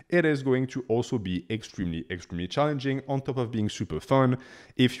technique, it is going to also be extremely, extremely challenging on top of being super fun.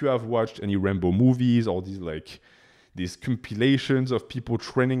 If you have watched any Rambo movies or these compilations of people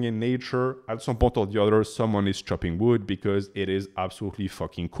training in nature, at some point or the other, someone is chopping wood, because it is absolutely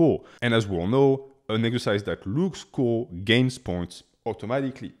fucking cool. And as we all know, an exercise that looks cool gains points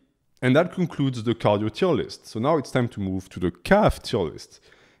automatically. And that concludes the cardio tier list. So now it's time to move to the calf tier list.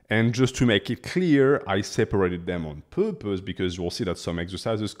 And just to make it clear, I separated them on purpose, because you'll see that some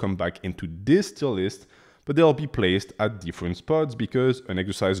exercises come back into this tier list, but they'll be placed at different spots, because an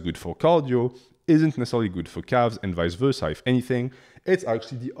exercise good for cardio isn't necessarily good for calves, and vice versa. If anything, it's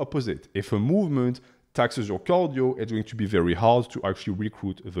actually the opposite. If a movement taxes your cardio, it's going to be very hard to actually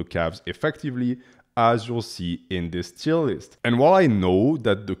recruit the calves effectively, as you'll see in this tier list. And while I know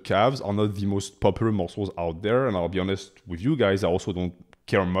that the calves are not the most popular muscles out there, and I'll be honest with you guys, I also don't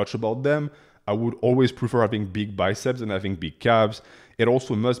care much about them, I would always prefer having big biceps than having big calves. It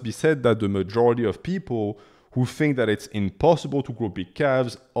also must be said that the majority of people who think that it's impossible to grow big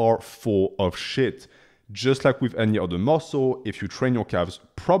calves are full of shit. Just like with any other muscle, if you train your calves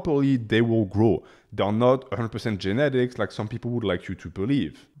properly, they will grow. They're not 100% genetics like some people would like you to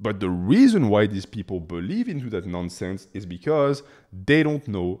believe. But the reason why these people believe into that nonsense is because they don't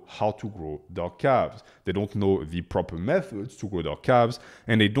know how to grow their calves. They don't know the proper methods to grow their calves,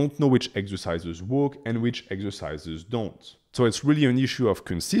 and they don't know which exercises work and which exercises don't. So it's really an issue of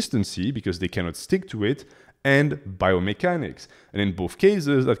consistency, because they cannot stick to it, and biomechanics. And in both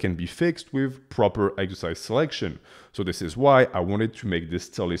cases, that can be fixed with proper exercise selection. So this is why I wanted to make this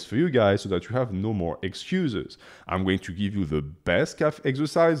tier list for you guys, so that you have no more excuses. I'm going to give you the best calf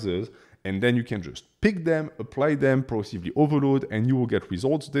exercises, and then you can just pick them, apply them, progressively overload, and you will get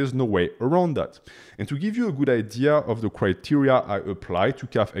results. There's no way around that. And to give you a good idea of the criteria I apply to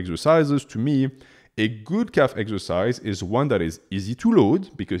calf exercises, to me, a good calf exercise is one that is easy to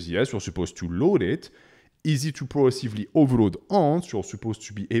load, because yes, you're supposed to load it, easy to progressively overload on, so you're supposed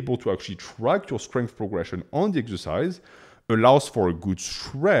to be able to actually track your strength progression on the exercise, allows for a good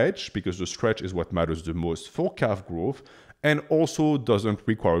stretch, because the stretch is what matters the most for calf growth, and also doesn't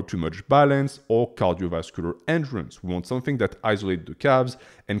require too much balance or cardiovascular endurance. We want something that isolates the calves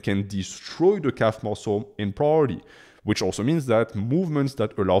and can destroy the calf muscle in priority, which also means that movements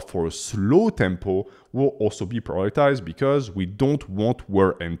that allow for a slow tempo will also be prioritized, because we don't want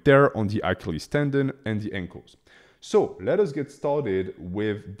wear and tear on the Achilles tendon and the ankles. So let us get started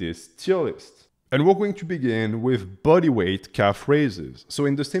with this tier list. And we're going to begin with bodyweight calf raises. So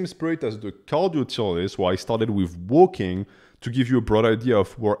in the same spirit as the cardio tier list, where I started with walking to give you a broad idea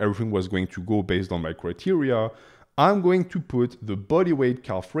of where everything was going to go based on my criteria, I'm going to put the bodyweight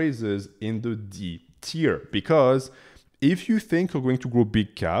calf raises in the D tier, because if you think you're going to grow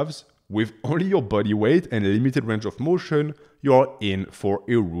big calves with only your body weight and a limited range of motion, you're in for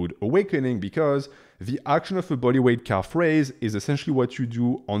a rude awakening, because the action of a bodyweight calf raise is essentially what you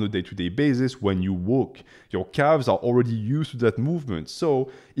do on a day-to-day basis when you walk. Your calves are already used to that movement, so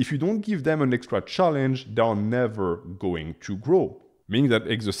if you don't give them an extra challenge, they're never going to grow. Meaning that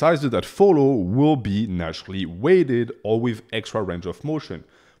exercises that follow will be naturally weighted or with extra range of motion,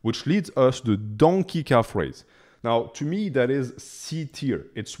 which leads us to the donkey calf raise. Now, to me, that is C tier.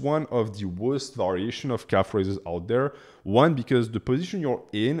 It's one of the worst variation of calf raises out there. One, because the position you're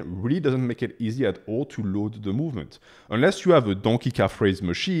in really doesn't make it easy at all to load the movement. Unless you have a donkey calf raise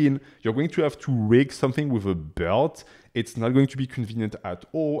machine, you're going to have to rig something with a belt. It's not going to be convenient at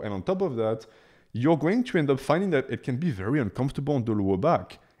all. And on top of that, you're going to end up finding that it can be very uncomfortable on the lower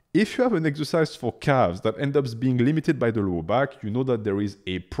back. If you have an exercise for calves that ends up being limited by the lower back, you know that there is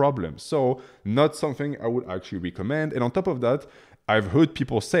a problem. So not something I would actually recommend. And on top of that, I've heard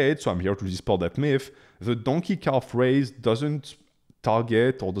people say it, so I'm here to dispel that myth. The donkey calf raise doesn't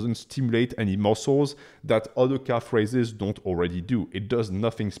target or doesn't stimulate any muscles that other calf raises don't already do. It does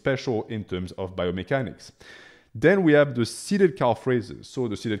nothing special in terms of biomechanics. Then we have the seated calf raises. So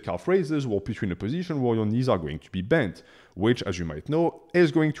the seated calf raises will put you in a position where your knees are going to be bent, which, as you might know,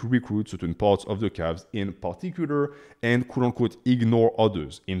 is going to recruit certain parts of the calves in particular and quote-unquote ignore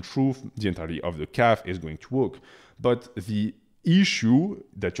others. In truth, the entirety of the calf is going to work. But the issue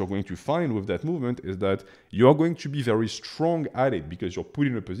that you're going to find with that movement is that you're going to be very strong at it, because you're put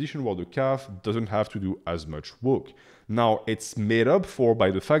in a position where the calf doesn't have to do as much work. Now, it's made up for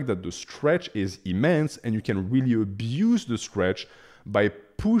by the fact that the stretch is immense, and you can really abuse the stretch by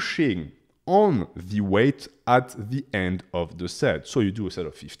pushing on the weight at the end of the set. So you do a set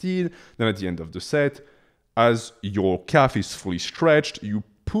of 15, then at the end of the set, as your calf is fully stretched, you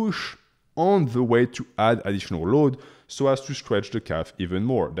push on the weight to add additional load so as to stretch the calf even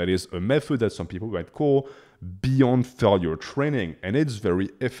more. That is a method that some people might call beyond failure training, and it's very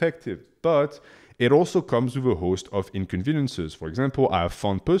effective. But it also comes with a host of inconveniences. For example, I have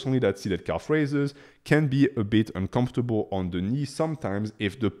found personally that seated calf raises can be a bit uncomfortable on the knee sometimes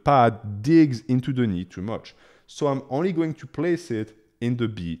if the pad digs into the knee too much. So I'm only going to place it in the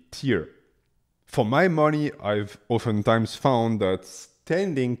B tier. For my money, I've oftentimes found that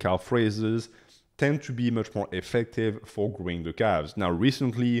standing calf raises tend to be much more effective for growing the calves. Now,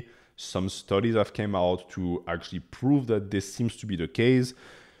 recently, some studies have come out to actually prove that this seems to be the case,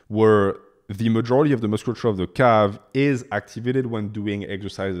 where the majority of the musculature of the calf is activated when doing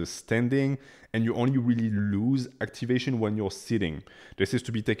exercises standing, and you only really lose activation when you're sitting. This is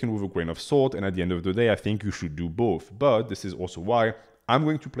to be taken with a grain of salt, and at the end of the day, I think you should do both. But this is also why I'm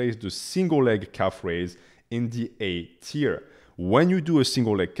going to place the single leg calf raise in the A tier. When you do a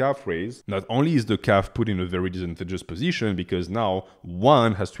single leg calf raise, not only is the calf put in a very disadvantageous position, because now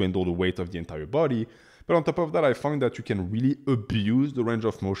one has to handle the weight of the entire body, but on top of that, I find that you can really abuse the range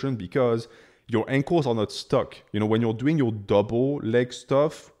of motion because your ankles are not stuck. You know, when you're doing your double leg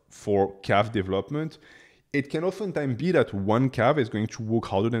stuff for calf development, it can oftentimes be that one calf is going to work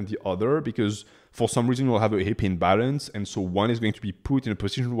harder than the other because for some reason you'll have a hip imbalance, and so one is going to be put in a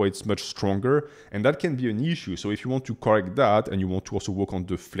position where it's much stronger, and that can be an issue. So if you want to correct that and you want to also work on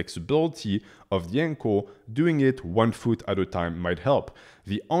the flexibility of the ankle, doing it 1 foot at a time might help.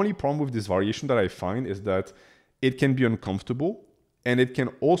 The only problem with this variation that I find is that it can be uncomfortable, and it can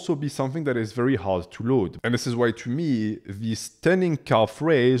also be something that is very hard to load. And this is why, to me, the standing calf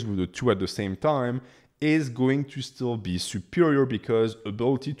raise with the two at the same time is going to still be superior because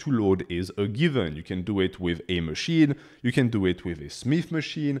ability to load is a given. You can do it with a machine, you can do it with a Smith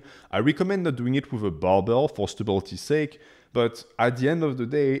machine. I recommend not doing it with a barbell for stability's sake, but at the end of the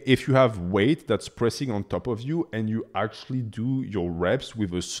day, if you have weight that's pressing on top of you and you actually do your reps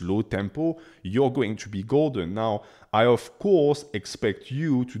with a slow tempo, you're going to be golden. Now, I of course expect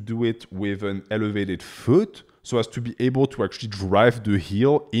you to do it with an elevated foot so as to be able to actually drive the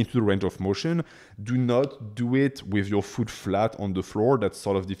heel into the range of motion. Do not do it with your foot flat on the floor. That's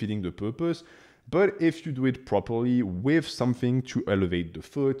sort of defeating the purpose. But if you do it properly with something to elevate the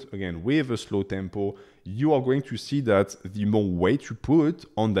foot, again, with a slow tempo, you are going to see that the more weight you put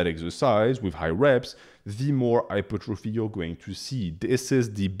on that exercise with high reps, the more hypertrophy you're going to see. This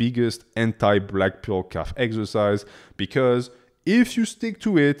is the biggest anti-black pill calf exercise, because if you stick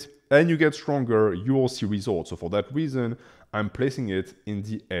to it and you get stronger, you will see results. So for that reason, I'm placing it in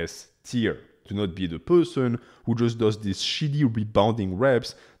the S tier. To not be the person who just does these shitty rebounding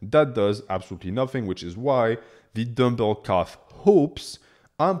reps that does absolutely nothing, which is why the dumbbell calf hopes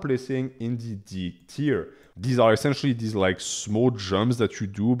I'm placing in the D tier. These are essentially these like small jumps that you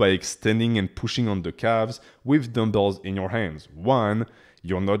do by extending and pushing on the calves with dumbbells in your hands. One,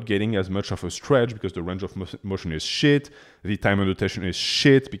 you're not getting as much of a stretch because the range of motion is shit. The time under tension is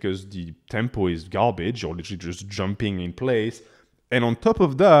shit because the tempo is garbage. You're literally just jumping in place. And on top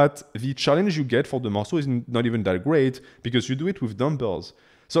of that, the challenge you get for the muscle is not even that great because you do it with dumbbells.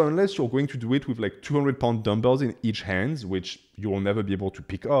 So unless you're going to do it with like 200-pound dumbbells in each hand, which you will never be able to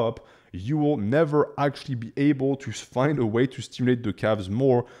pick up, you will never actually be able to find a way to stimulate the calves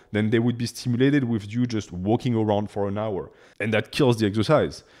more than they would be stimulated with you just walking around for an hour. And that kills the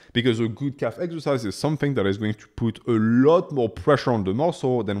exercise, because a good calf exercise is something that is going to put a lot more pressure on the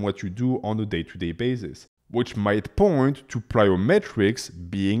muscle than what you do on a day-to-day basis, which might point to plyometrics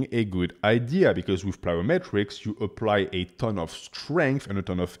being a good idea, because with plyometrics, you apply a ton of strength and a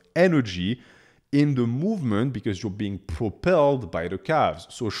ton of energy in the movement because you're being propelled by the calves.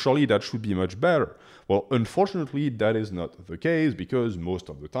 So surely that should be much better. Well, unfortunately, that is not the case, because most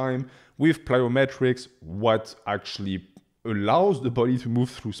of the time with plyometrics, what actually allows the body to move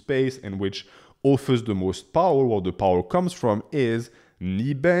through space and which offers the most power, where the power comes from, is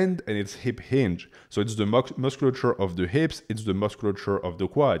knee bend and it's hip hinge. So it's the musculature of the hips, it's the musculature of the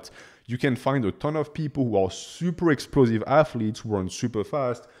quads. You can find a ton of people who are super explosive athletes, who run super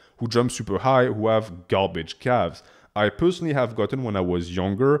fast, who jump super high, who have garbage calves. I personally have gotten, when I was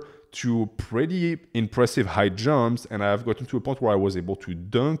younger, to pretty impressive high jumps, and I have gotten to a point where I was able to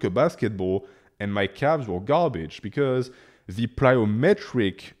dunk a basketball and my calves were garbage because the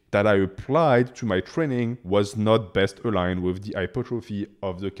plyometric that I applied to my training was not best aligned with the hypertrophy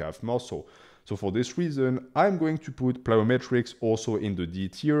of the calf muscle. So for this reason, I'm going to put plyometrics also in the D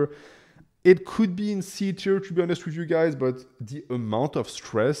tier. It could be in C tier, to be honest with you guys, but the amount of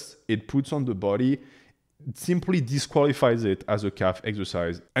stress it puts on the body simply disqualifies it as a calf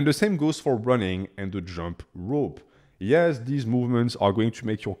exercise. And the same goes for running and the jump rope. Yes, these movements are going to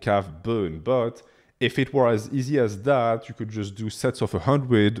make your calf burn, but if it were as easy as that, you could just do sets of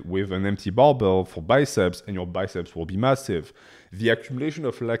 100 with an empty barbell for biceps and your biceps will be massive. The accumulation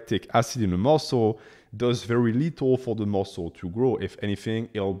of lactic acid in a muscle does very little for the muscle to grow. If anything,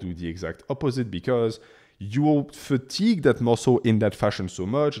 it'll do the exact opposite, because you will fatigue that muscle in that fashion so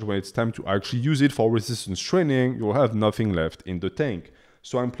much that when it's time to actually use it for resistance training, you'll have nothing left in the tank.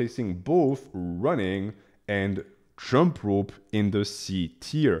 So I'm placing both running and jump rope in the C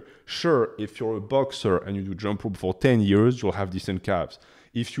tier. Sure, if you're a boxer and you do jump rope for 10 years, you'll have decent calves.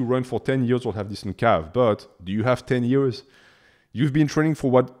 If you run for 10 years, you'll have decent calves. But do you have 10 years? You've been training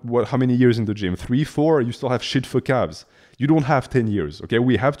for how many years in the gym? 3, 4? You still have shit for calves. You don't have 10 years, okay?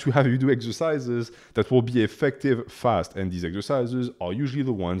 We have to have you do exercises that will be effective fast. And these exercises are usually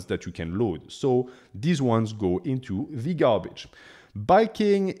the ones that you can load. So these ones go into the garbage.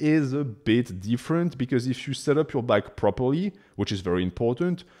 Biking is a bit different, because if you set up your bike properly, which is very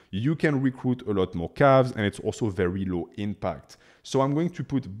important, you can recruit a lot more calves, and it's also very low impact. So I'm going to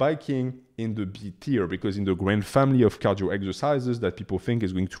put biking in the B tier, because in the grand family of cardio exercises that people think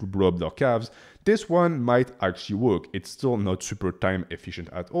is going to blow up their calves, this one might actually work. It's still not super time efficient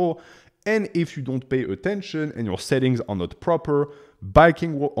at all. And if you don't pay attention and your settings are not proper,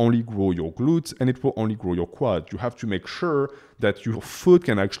 biking will only grow your glutes and it will only grow your quads. You have to make sure that your foot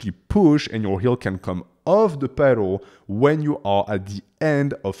can actually push and your heel can come off the pedal when you are at the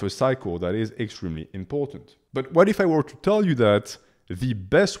end of a cycle. That is extremely important. But what if I were to tell you that the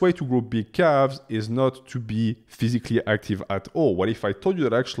best way to grow big calves is not to be physically active at all? What if I told you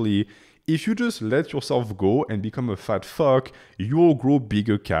that actually, if you just let yourself go and become a fat fuck, you will grow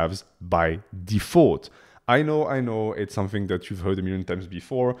bigger calves by default? I know, it's something that you've heard a million times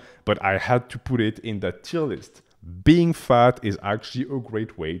before, but I had to put it in that tier list. Being fat is actually a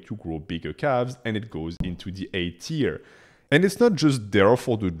great way to grow bigger calves, and it goes into the A tier. And it's not just there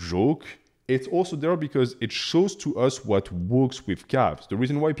for the joke, it's also there because it shows to us what works with calves. The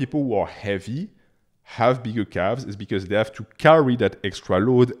reason why people who are heavy have bigger calves is because they have to carry that extra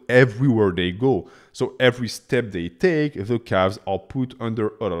load everywhere they go. So every step they take, the calves are put under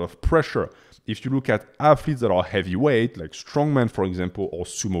a lot of pressure. If you look at athletes that are heavyweight, like strongmen, for example, or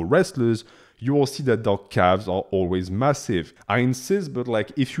sumo wrestlers, you will see that their calves are always massive. I insist, but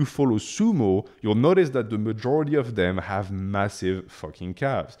like if you follow sumo, you'll notice that the majority of them have massive fucking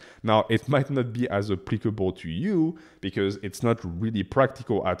calves. Now, it might not be as applicable to you because it's not really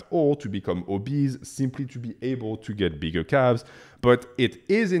practical at all to become obese simply to be able to get bigger calves, but it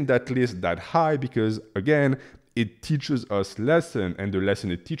is in that list that high because, again, it teaches us lesson, and the lesson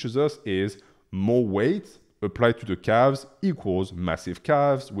it teaches us is more weight applied to the calves equals massive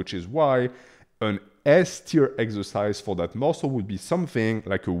calves, which is why an S tier exercise for that muscle would be something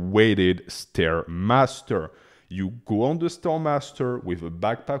like a weighted Stairmaster. You go on the Stairmaster with a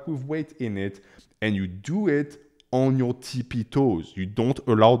backpack with weight in it, and you do it on your tippy toes. You don't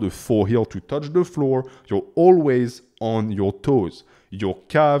allow the foreheel to touch the floor. You're always on your toes. Your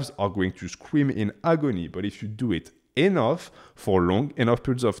calves are going to scream in agony, but if you do it enough for long enough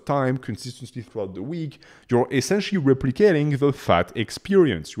periods of time consistently throughout the week, you're essentially replicating the fat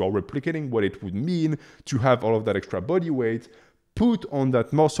experience. You are replicating what it would mean to have all of that extra body weight put on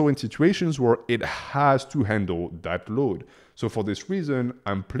that muscle in situations where it has to handle that load. So for this reason,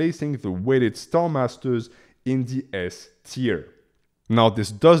 I'm placing the weighted Stairmasters in the S tier. Now, this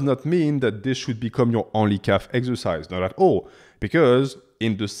does not mean that this should become your only calf exercise, not at all, because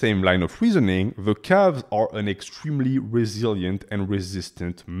in the same line of reasoning, the calves are an extremely resilient and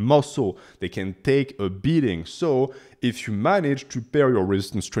resistant muscle. They can take a beating. So if you manage to pair your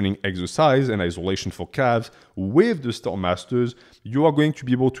resistance training exercise and isolation for calves with the Stairmasters, you are going to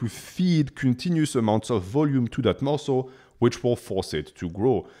be able to feed continuous amounts of volume to that muscle, which will force it to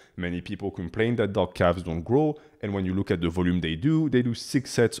grow. Many people complain that their calves don't grow, and when you look at the volume they do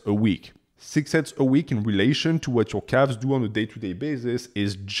 6 sets a week. 6 sets a week in relation to what your calves do on a day-to-day basis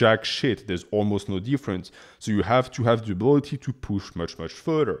is jack shit. There's almost no difference. So you have to have the ability to push much, much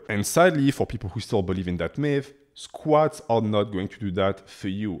further. And sadly, for people who still believe in that myth, squats are not going to do that for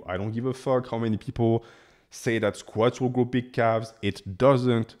you. I don't give a fuck how many people say that squats will grow big calves. It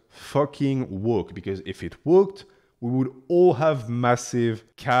doesn't fucking work, because if it worked, we would all have massive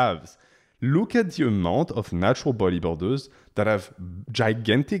calves. Look at the amount of natural bodybuilders that have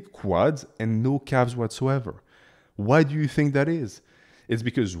gigantic quads and no calves whatsoever. Why do you think that is? It's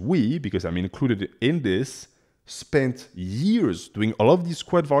because because I'm included in this, spent years doing all of these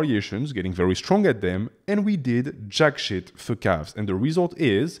squat variations, getting very strong at them, and we did jack shit for calves. And the result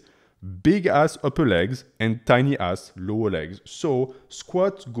is big ass upper legs and tiny ass lower legs. So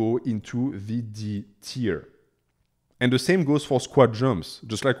squats go into the D tier. And the same goes for squat jumps.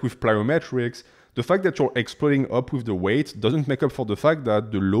 Just like with plyometrics, the fact that you're exploding up with the weight doesn't make up for the fact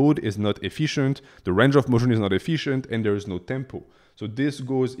that the load is not efficient, the range of motion is not efficient, and there is no tempo. So this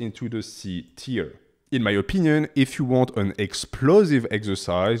goes into the C tier. In my opinion, if you want an explosive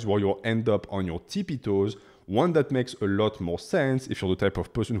exercise where you'll end up on your tippy toes, one that makes a lot more sense if you're the type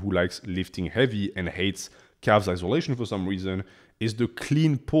of person who likes lifting heavy and hates calves isolation for some reason, is the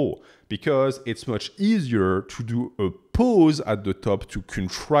clean pull, because it's much easier to do a pause at the top to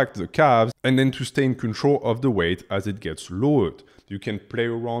contract the calves and then to stay in control of the weight as it gets lowered. You can play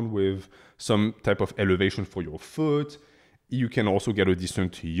around with some type of elevation for your foot. You can also get a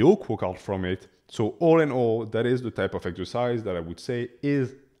decent yoke workout from it. So all in all, that is the type of exercise that I would say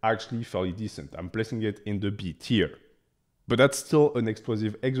is actually fairly decent. I'm placing it in the B tier. But that's still an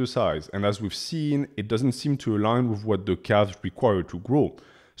explosive exercise, and as we've seen, it doesn't seem to align with what the calves require to grow.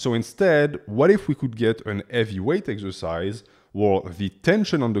 So instead, what if we could get an heavyweight exercise where the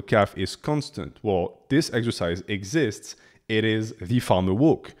tension on the calf is constant? Well, this exercise exists. It is the farmer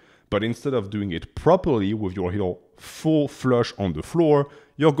walk. But instead of doing it properly with your heel full flush on the floor,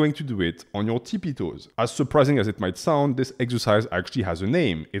 you're going to do it on your tippy toes. As surprising as it might sound, this exercise actually has a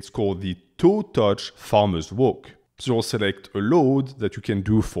name. It's called the toe touch farmer's walk. So you'll select a load that you can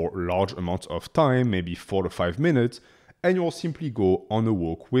do for large amounts of time, maybe 4 to 5 minutes, and you'll simply go on a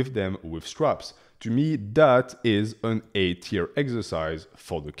walk with them with straps. To me, that is an A tier exercise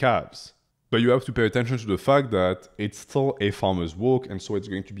for the calves. But you have to pay attention to the fact that it's still a farmer's walk, and so it's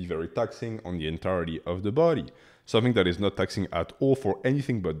going to be very taxing on the entirety of the body. Something that is not taxing at all for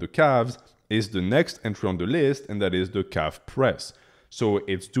anything but the calves is the next entry on the list, and that is the calf press. So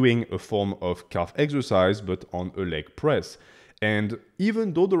it's doing a form of calf exercise, but on a leg press. And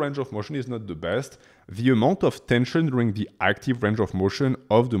even though the range of motion is not the best, the amount of tension during the active range of motion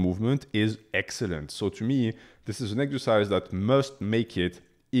of the movement is excellent. So to me, this is an exercise that must make it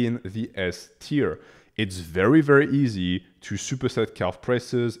in the S tier. It's very, very easy to superset calf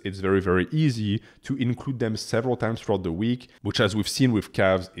presses. It's very, very easy to include them several times throughout the week, which, as we've seen with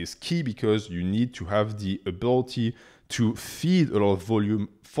calves, is key because you need to have the ability to feed a lot of volume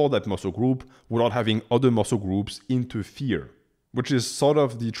for that muscle group without having other muscle groups interfere. Which is sort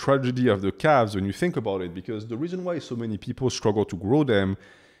of the tragedy of the calves when you think about it, because the reason why so many people struggle to grow them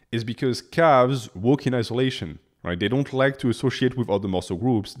is because calves work in isolation, right? They don't like to associate with other muscle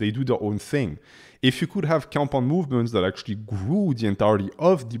groups. They do their own thing. If you could have compound movements that actually grew the entirety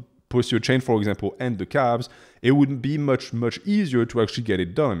of the posterior chain, for example, and the calves, it would be much, much easier to actually get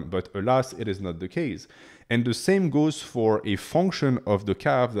it done. But alas, it is not the case. And the same goes for a function of the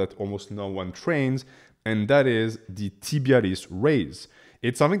calf that almost no one trains, and that is the tibialis raise.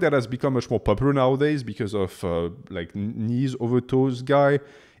 It's something that has become much more popular nowadays because of like knees over toes guy.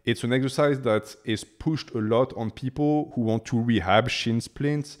 It's an exercise that is pushed a lot on people who want to rehab shin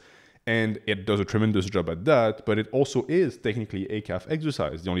splints, and it does a tremendous job at that, but it also is technically a calf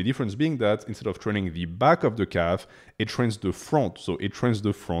exercise. The only difference being that instead of training the back of the calf, it trains the front, so it trains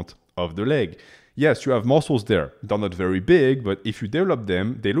the front of the leg. Yes, you have muscles there. They're not very big, but if you develop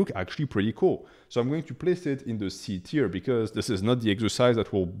them, they look actually pretty cool. So I'm going to place it in the C tier because this is not the exercise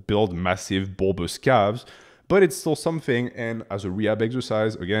that will build massive bulbous calves, but it's still something, and as a rehab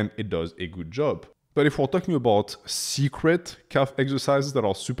exercise, again, it does a good job. But if we're talking about secret calf exercises that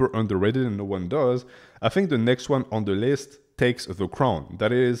are super underrated and no one does, I think the next one on the list takes the crown.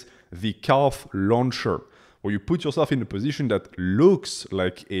 That is the calf launcher, where you put yourself in a position that looks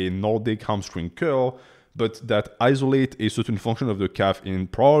like a Nordic hamstring curl, but that isolate a certain function of the calf in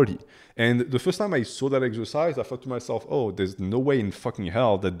priority. And the first time I saw that exercise, I thought to myself, oh, there's no way in fucking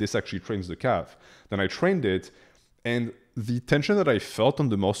hell that this actually trains the calf. Then I trained it, and the tension that I felt on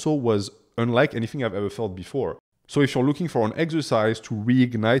the muscle was unlike anything I've ever felt before. So if you're looking for an exercise to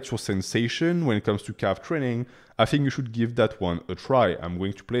reignite your sensation when it comes to calf training, I think you should give that one a try. I'm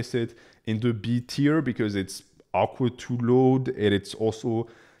going to place it in the B tier because it's awkward to load, and it's also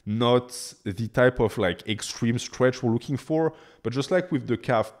not the type of like extreme stretch we're looking for. But just like with the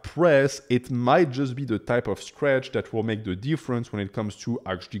calf press, it might just be the type of stretch that will make the difference when it comes to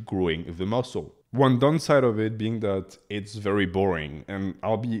actually growing the muscle. One downside of it being that it's very boring, and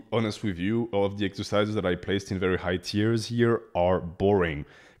I'll be honest with you, all of the exercises that I placed in very high tiers here are boring,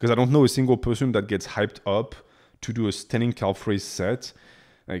 because I don't know a single person that gets hyped up to do a standing calf raise set.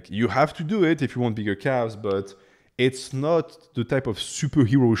 Like, you have to do it if you want bigger calves, but it's not the type of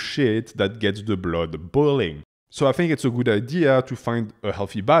superhero shit that gets the blood boiling. So I think it's a good idea to find a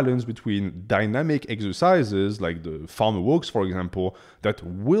healthy balance between dynamic exercises like the farmer walks, for example, that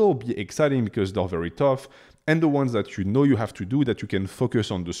will be exciting because they're very tough, and the ones that you know you have to do that you can focus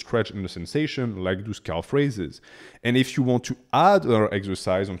on the stretch and the sensation, like those calf raises. And if you want to add another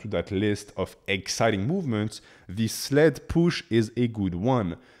exercise onto that list of exciting movements, the sled push is a good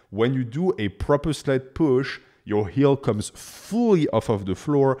one. When you do a proper sled push, your heel comes fully off of the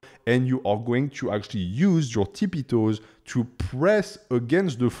floor, and you are going to actually use your tippy toes to press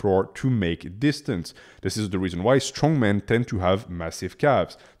against the floor to make distance. This is the reason why strongmen tend to have massive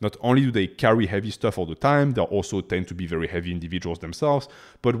calves. Not only do they carry heavy stuff all the time, they also tend to be very heavy individuals themselves,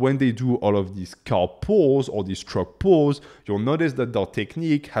 but when they do all of these car pulls or these truck pulls, you'll notice that their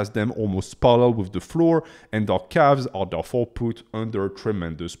technique has them almost parallel with the floor, and their calves are therefore put under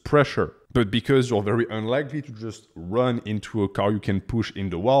tremendous pressure. But because you're very unlikely to just run into a car you can push in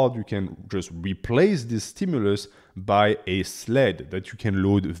the wild, you can just replace this stimulus by a sled that you can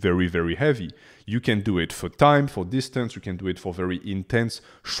load very, very heavy. You can do it for time, for distance, you can do it for very intense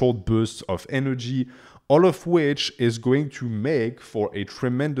short bursts of energy, all of which is going to make for a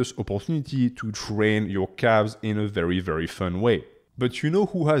tremendous opportunity to train your calves in a very, very fun way. But you know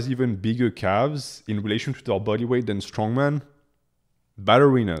who has even bigger calves in relation to their body weight than strongman?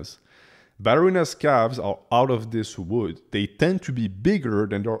 Ballerinas. Ballerinas' calves are out of this wood. They tend to be bigger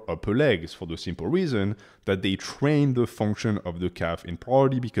than their upper legs for the simple reason that they train the function of the calf in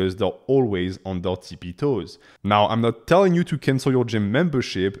priority because they're always on their tippy toes. Now, I'm not telling you to cancel your gym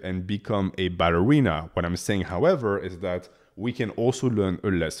membership and become a ballerina. What I'm saying, however, is that we can also learn a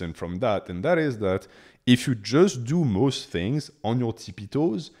lesson from that, and that is that if you just do most things on your tippy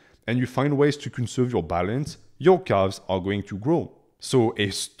toes and you find ways to conserve your balance, your calves are going to grow. So a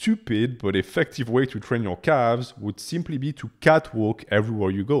stupid but effective way to train your calves would simply be to catwalk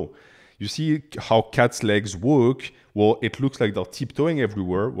everywhere you go. You see how cats' legs work? Well, it looks like they're tiptoeing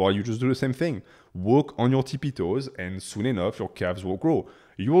everywhere while you just do the same thing. Walk on your tippy toes, and soon enough your calves will grow.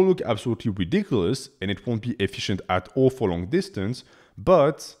 You will look absolutely ridiculous, and it won't be efficient at all for long distance,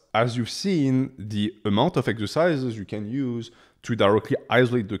 but as you've seen, the amount of exercises you can use to directly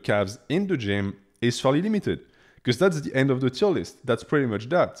isolate the calves in the gym is fairly limited, because that's the end of the tier list. That's pretty much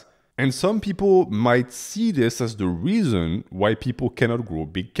that. And some people might see this as the reason why people cannot grow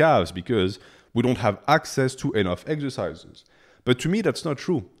big calves, because we don't have access to enough exercises. But to me, that's not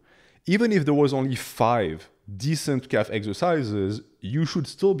true. Even if there was only 5 decent calf exercises, you should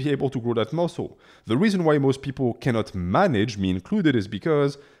still be able to grow that muscle. The reason why most people cannot manage, me included, is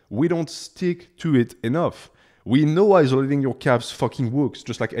because we don't stick to it enough. We know isolating your calves fucking works,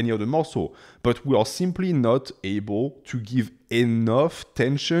 just like any other muscle, but we are simply not able to give enough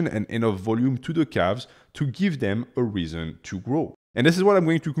tension and enough volume to the calves to give them a reason to grow. And this is what I'm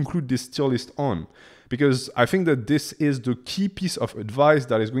going to conclude this tier list on, because I think that this is the key piece of advice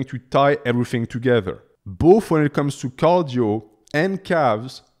that is going to tie everything together. Both when it comes to cardio and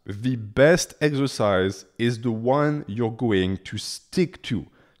calves, the best exercise is the one you're going to stick to.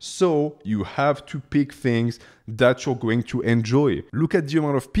 So you have to pick things that you're going to enjoy. Look at the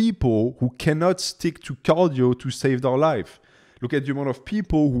amount of people who cannot stick to cardio to save their life. Look at the amount of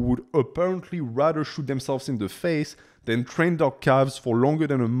people who would apparently rather shoot themselves in the face than train their calves for longer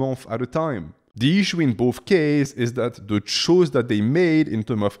than a month at a time. The issue in both cases is that the choice that they made in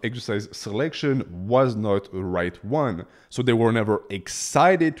terms of exercise selection was not the right one. So they were never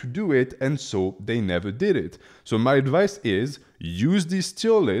excited to do it, and so they never did it. So my advice is use these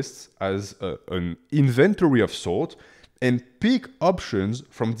tier lists as an inventory of sort and pick options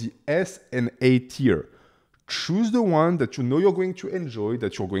from the S and A tier. Choose the one that you know you're going to enjoy,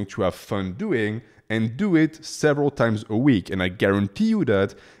 that you're going to have fun doing, and do it several times a week. And I guarantee you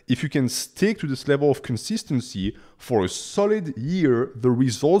that if you can stick to this level of consistency for a solid year, the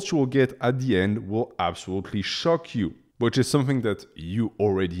results you will get at the end will absolutely shock you, which is something that you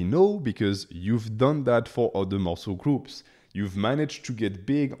already know because you've done that for other muscle groups. You've managed to get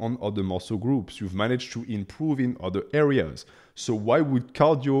big on other muscle groups. You've managed to improve in other areas. So why would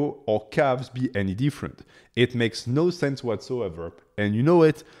cardio or calves be any different? It makes no sense whatsoever, and you know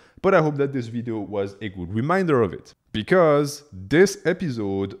it, but I hope that this video was a good reminder of it, because this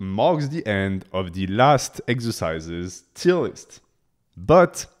episode marks the end of the last exercises tier list.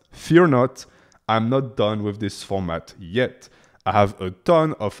 But fear not, I'm not done with this format yet. I have a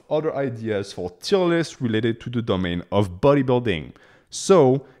ton of other ideas for tier lists related to the domain of bodybuilding.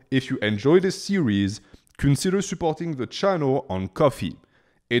 So if you enjoy this series, consider supporting the channel on Ko-fi.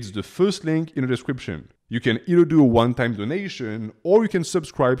 It's the first link in the description. You can either do a one-time donation or you can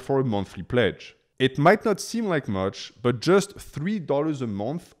subscribe for a monthly pledge. It might not seem like much, but just $3 a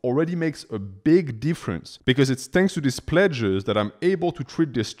month already makes a big difference, because it's thanks to these pledges that I'm able to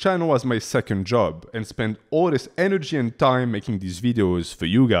treat this channel as my second job and spend all this energy and time making these videos for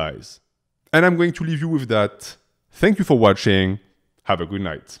you guys. And I'm going to leave you with that. Thank you for watching. Have a good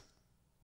night.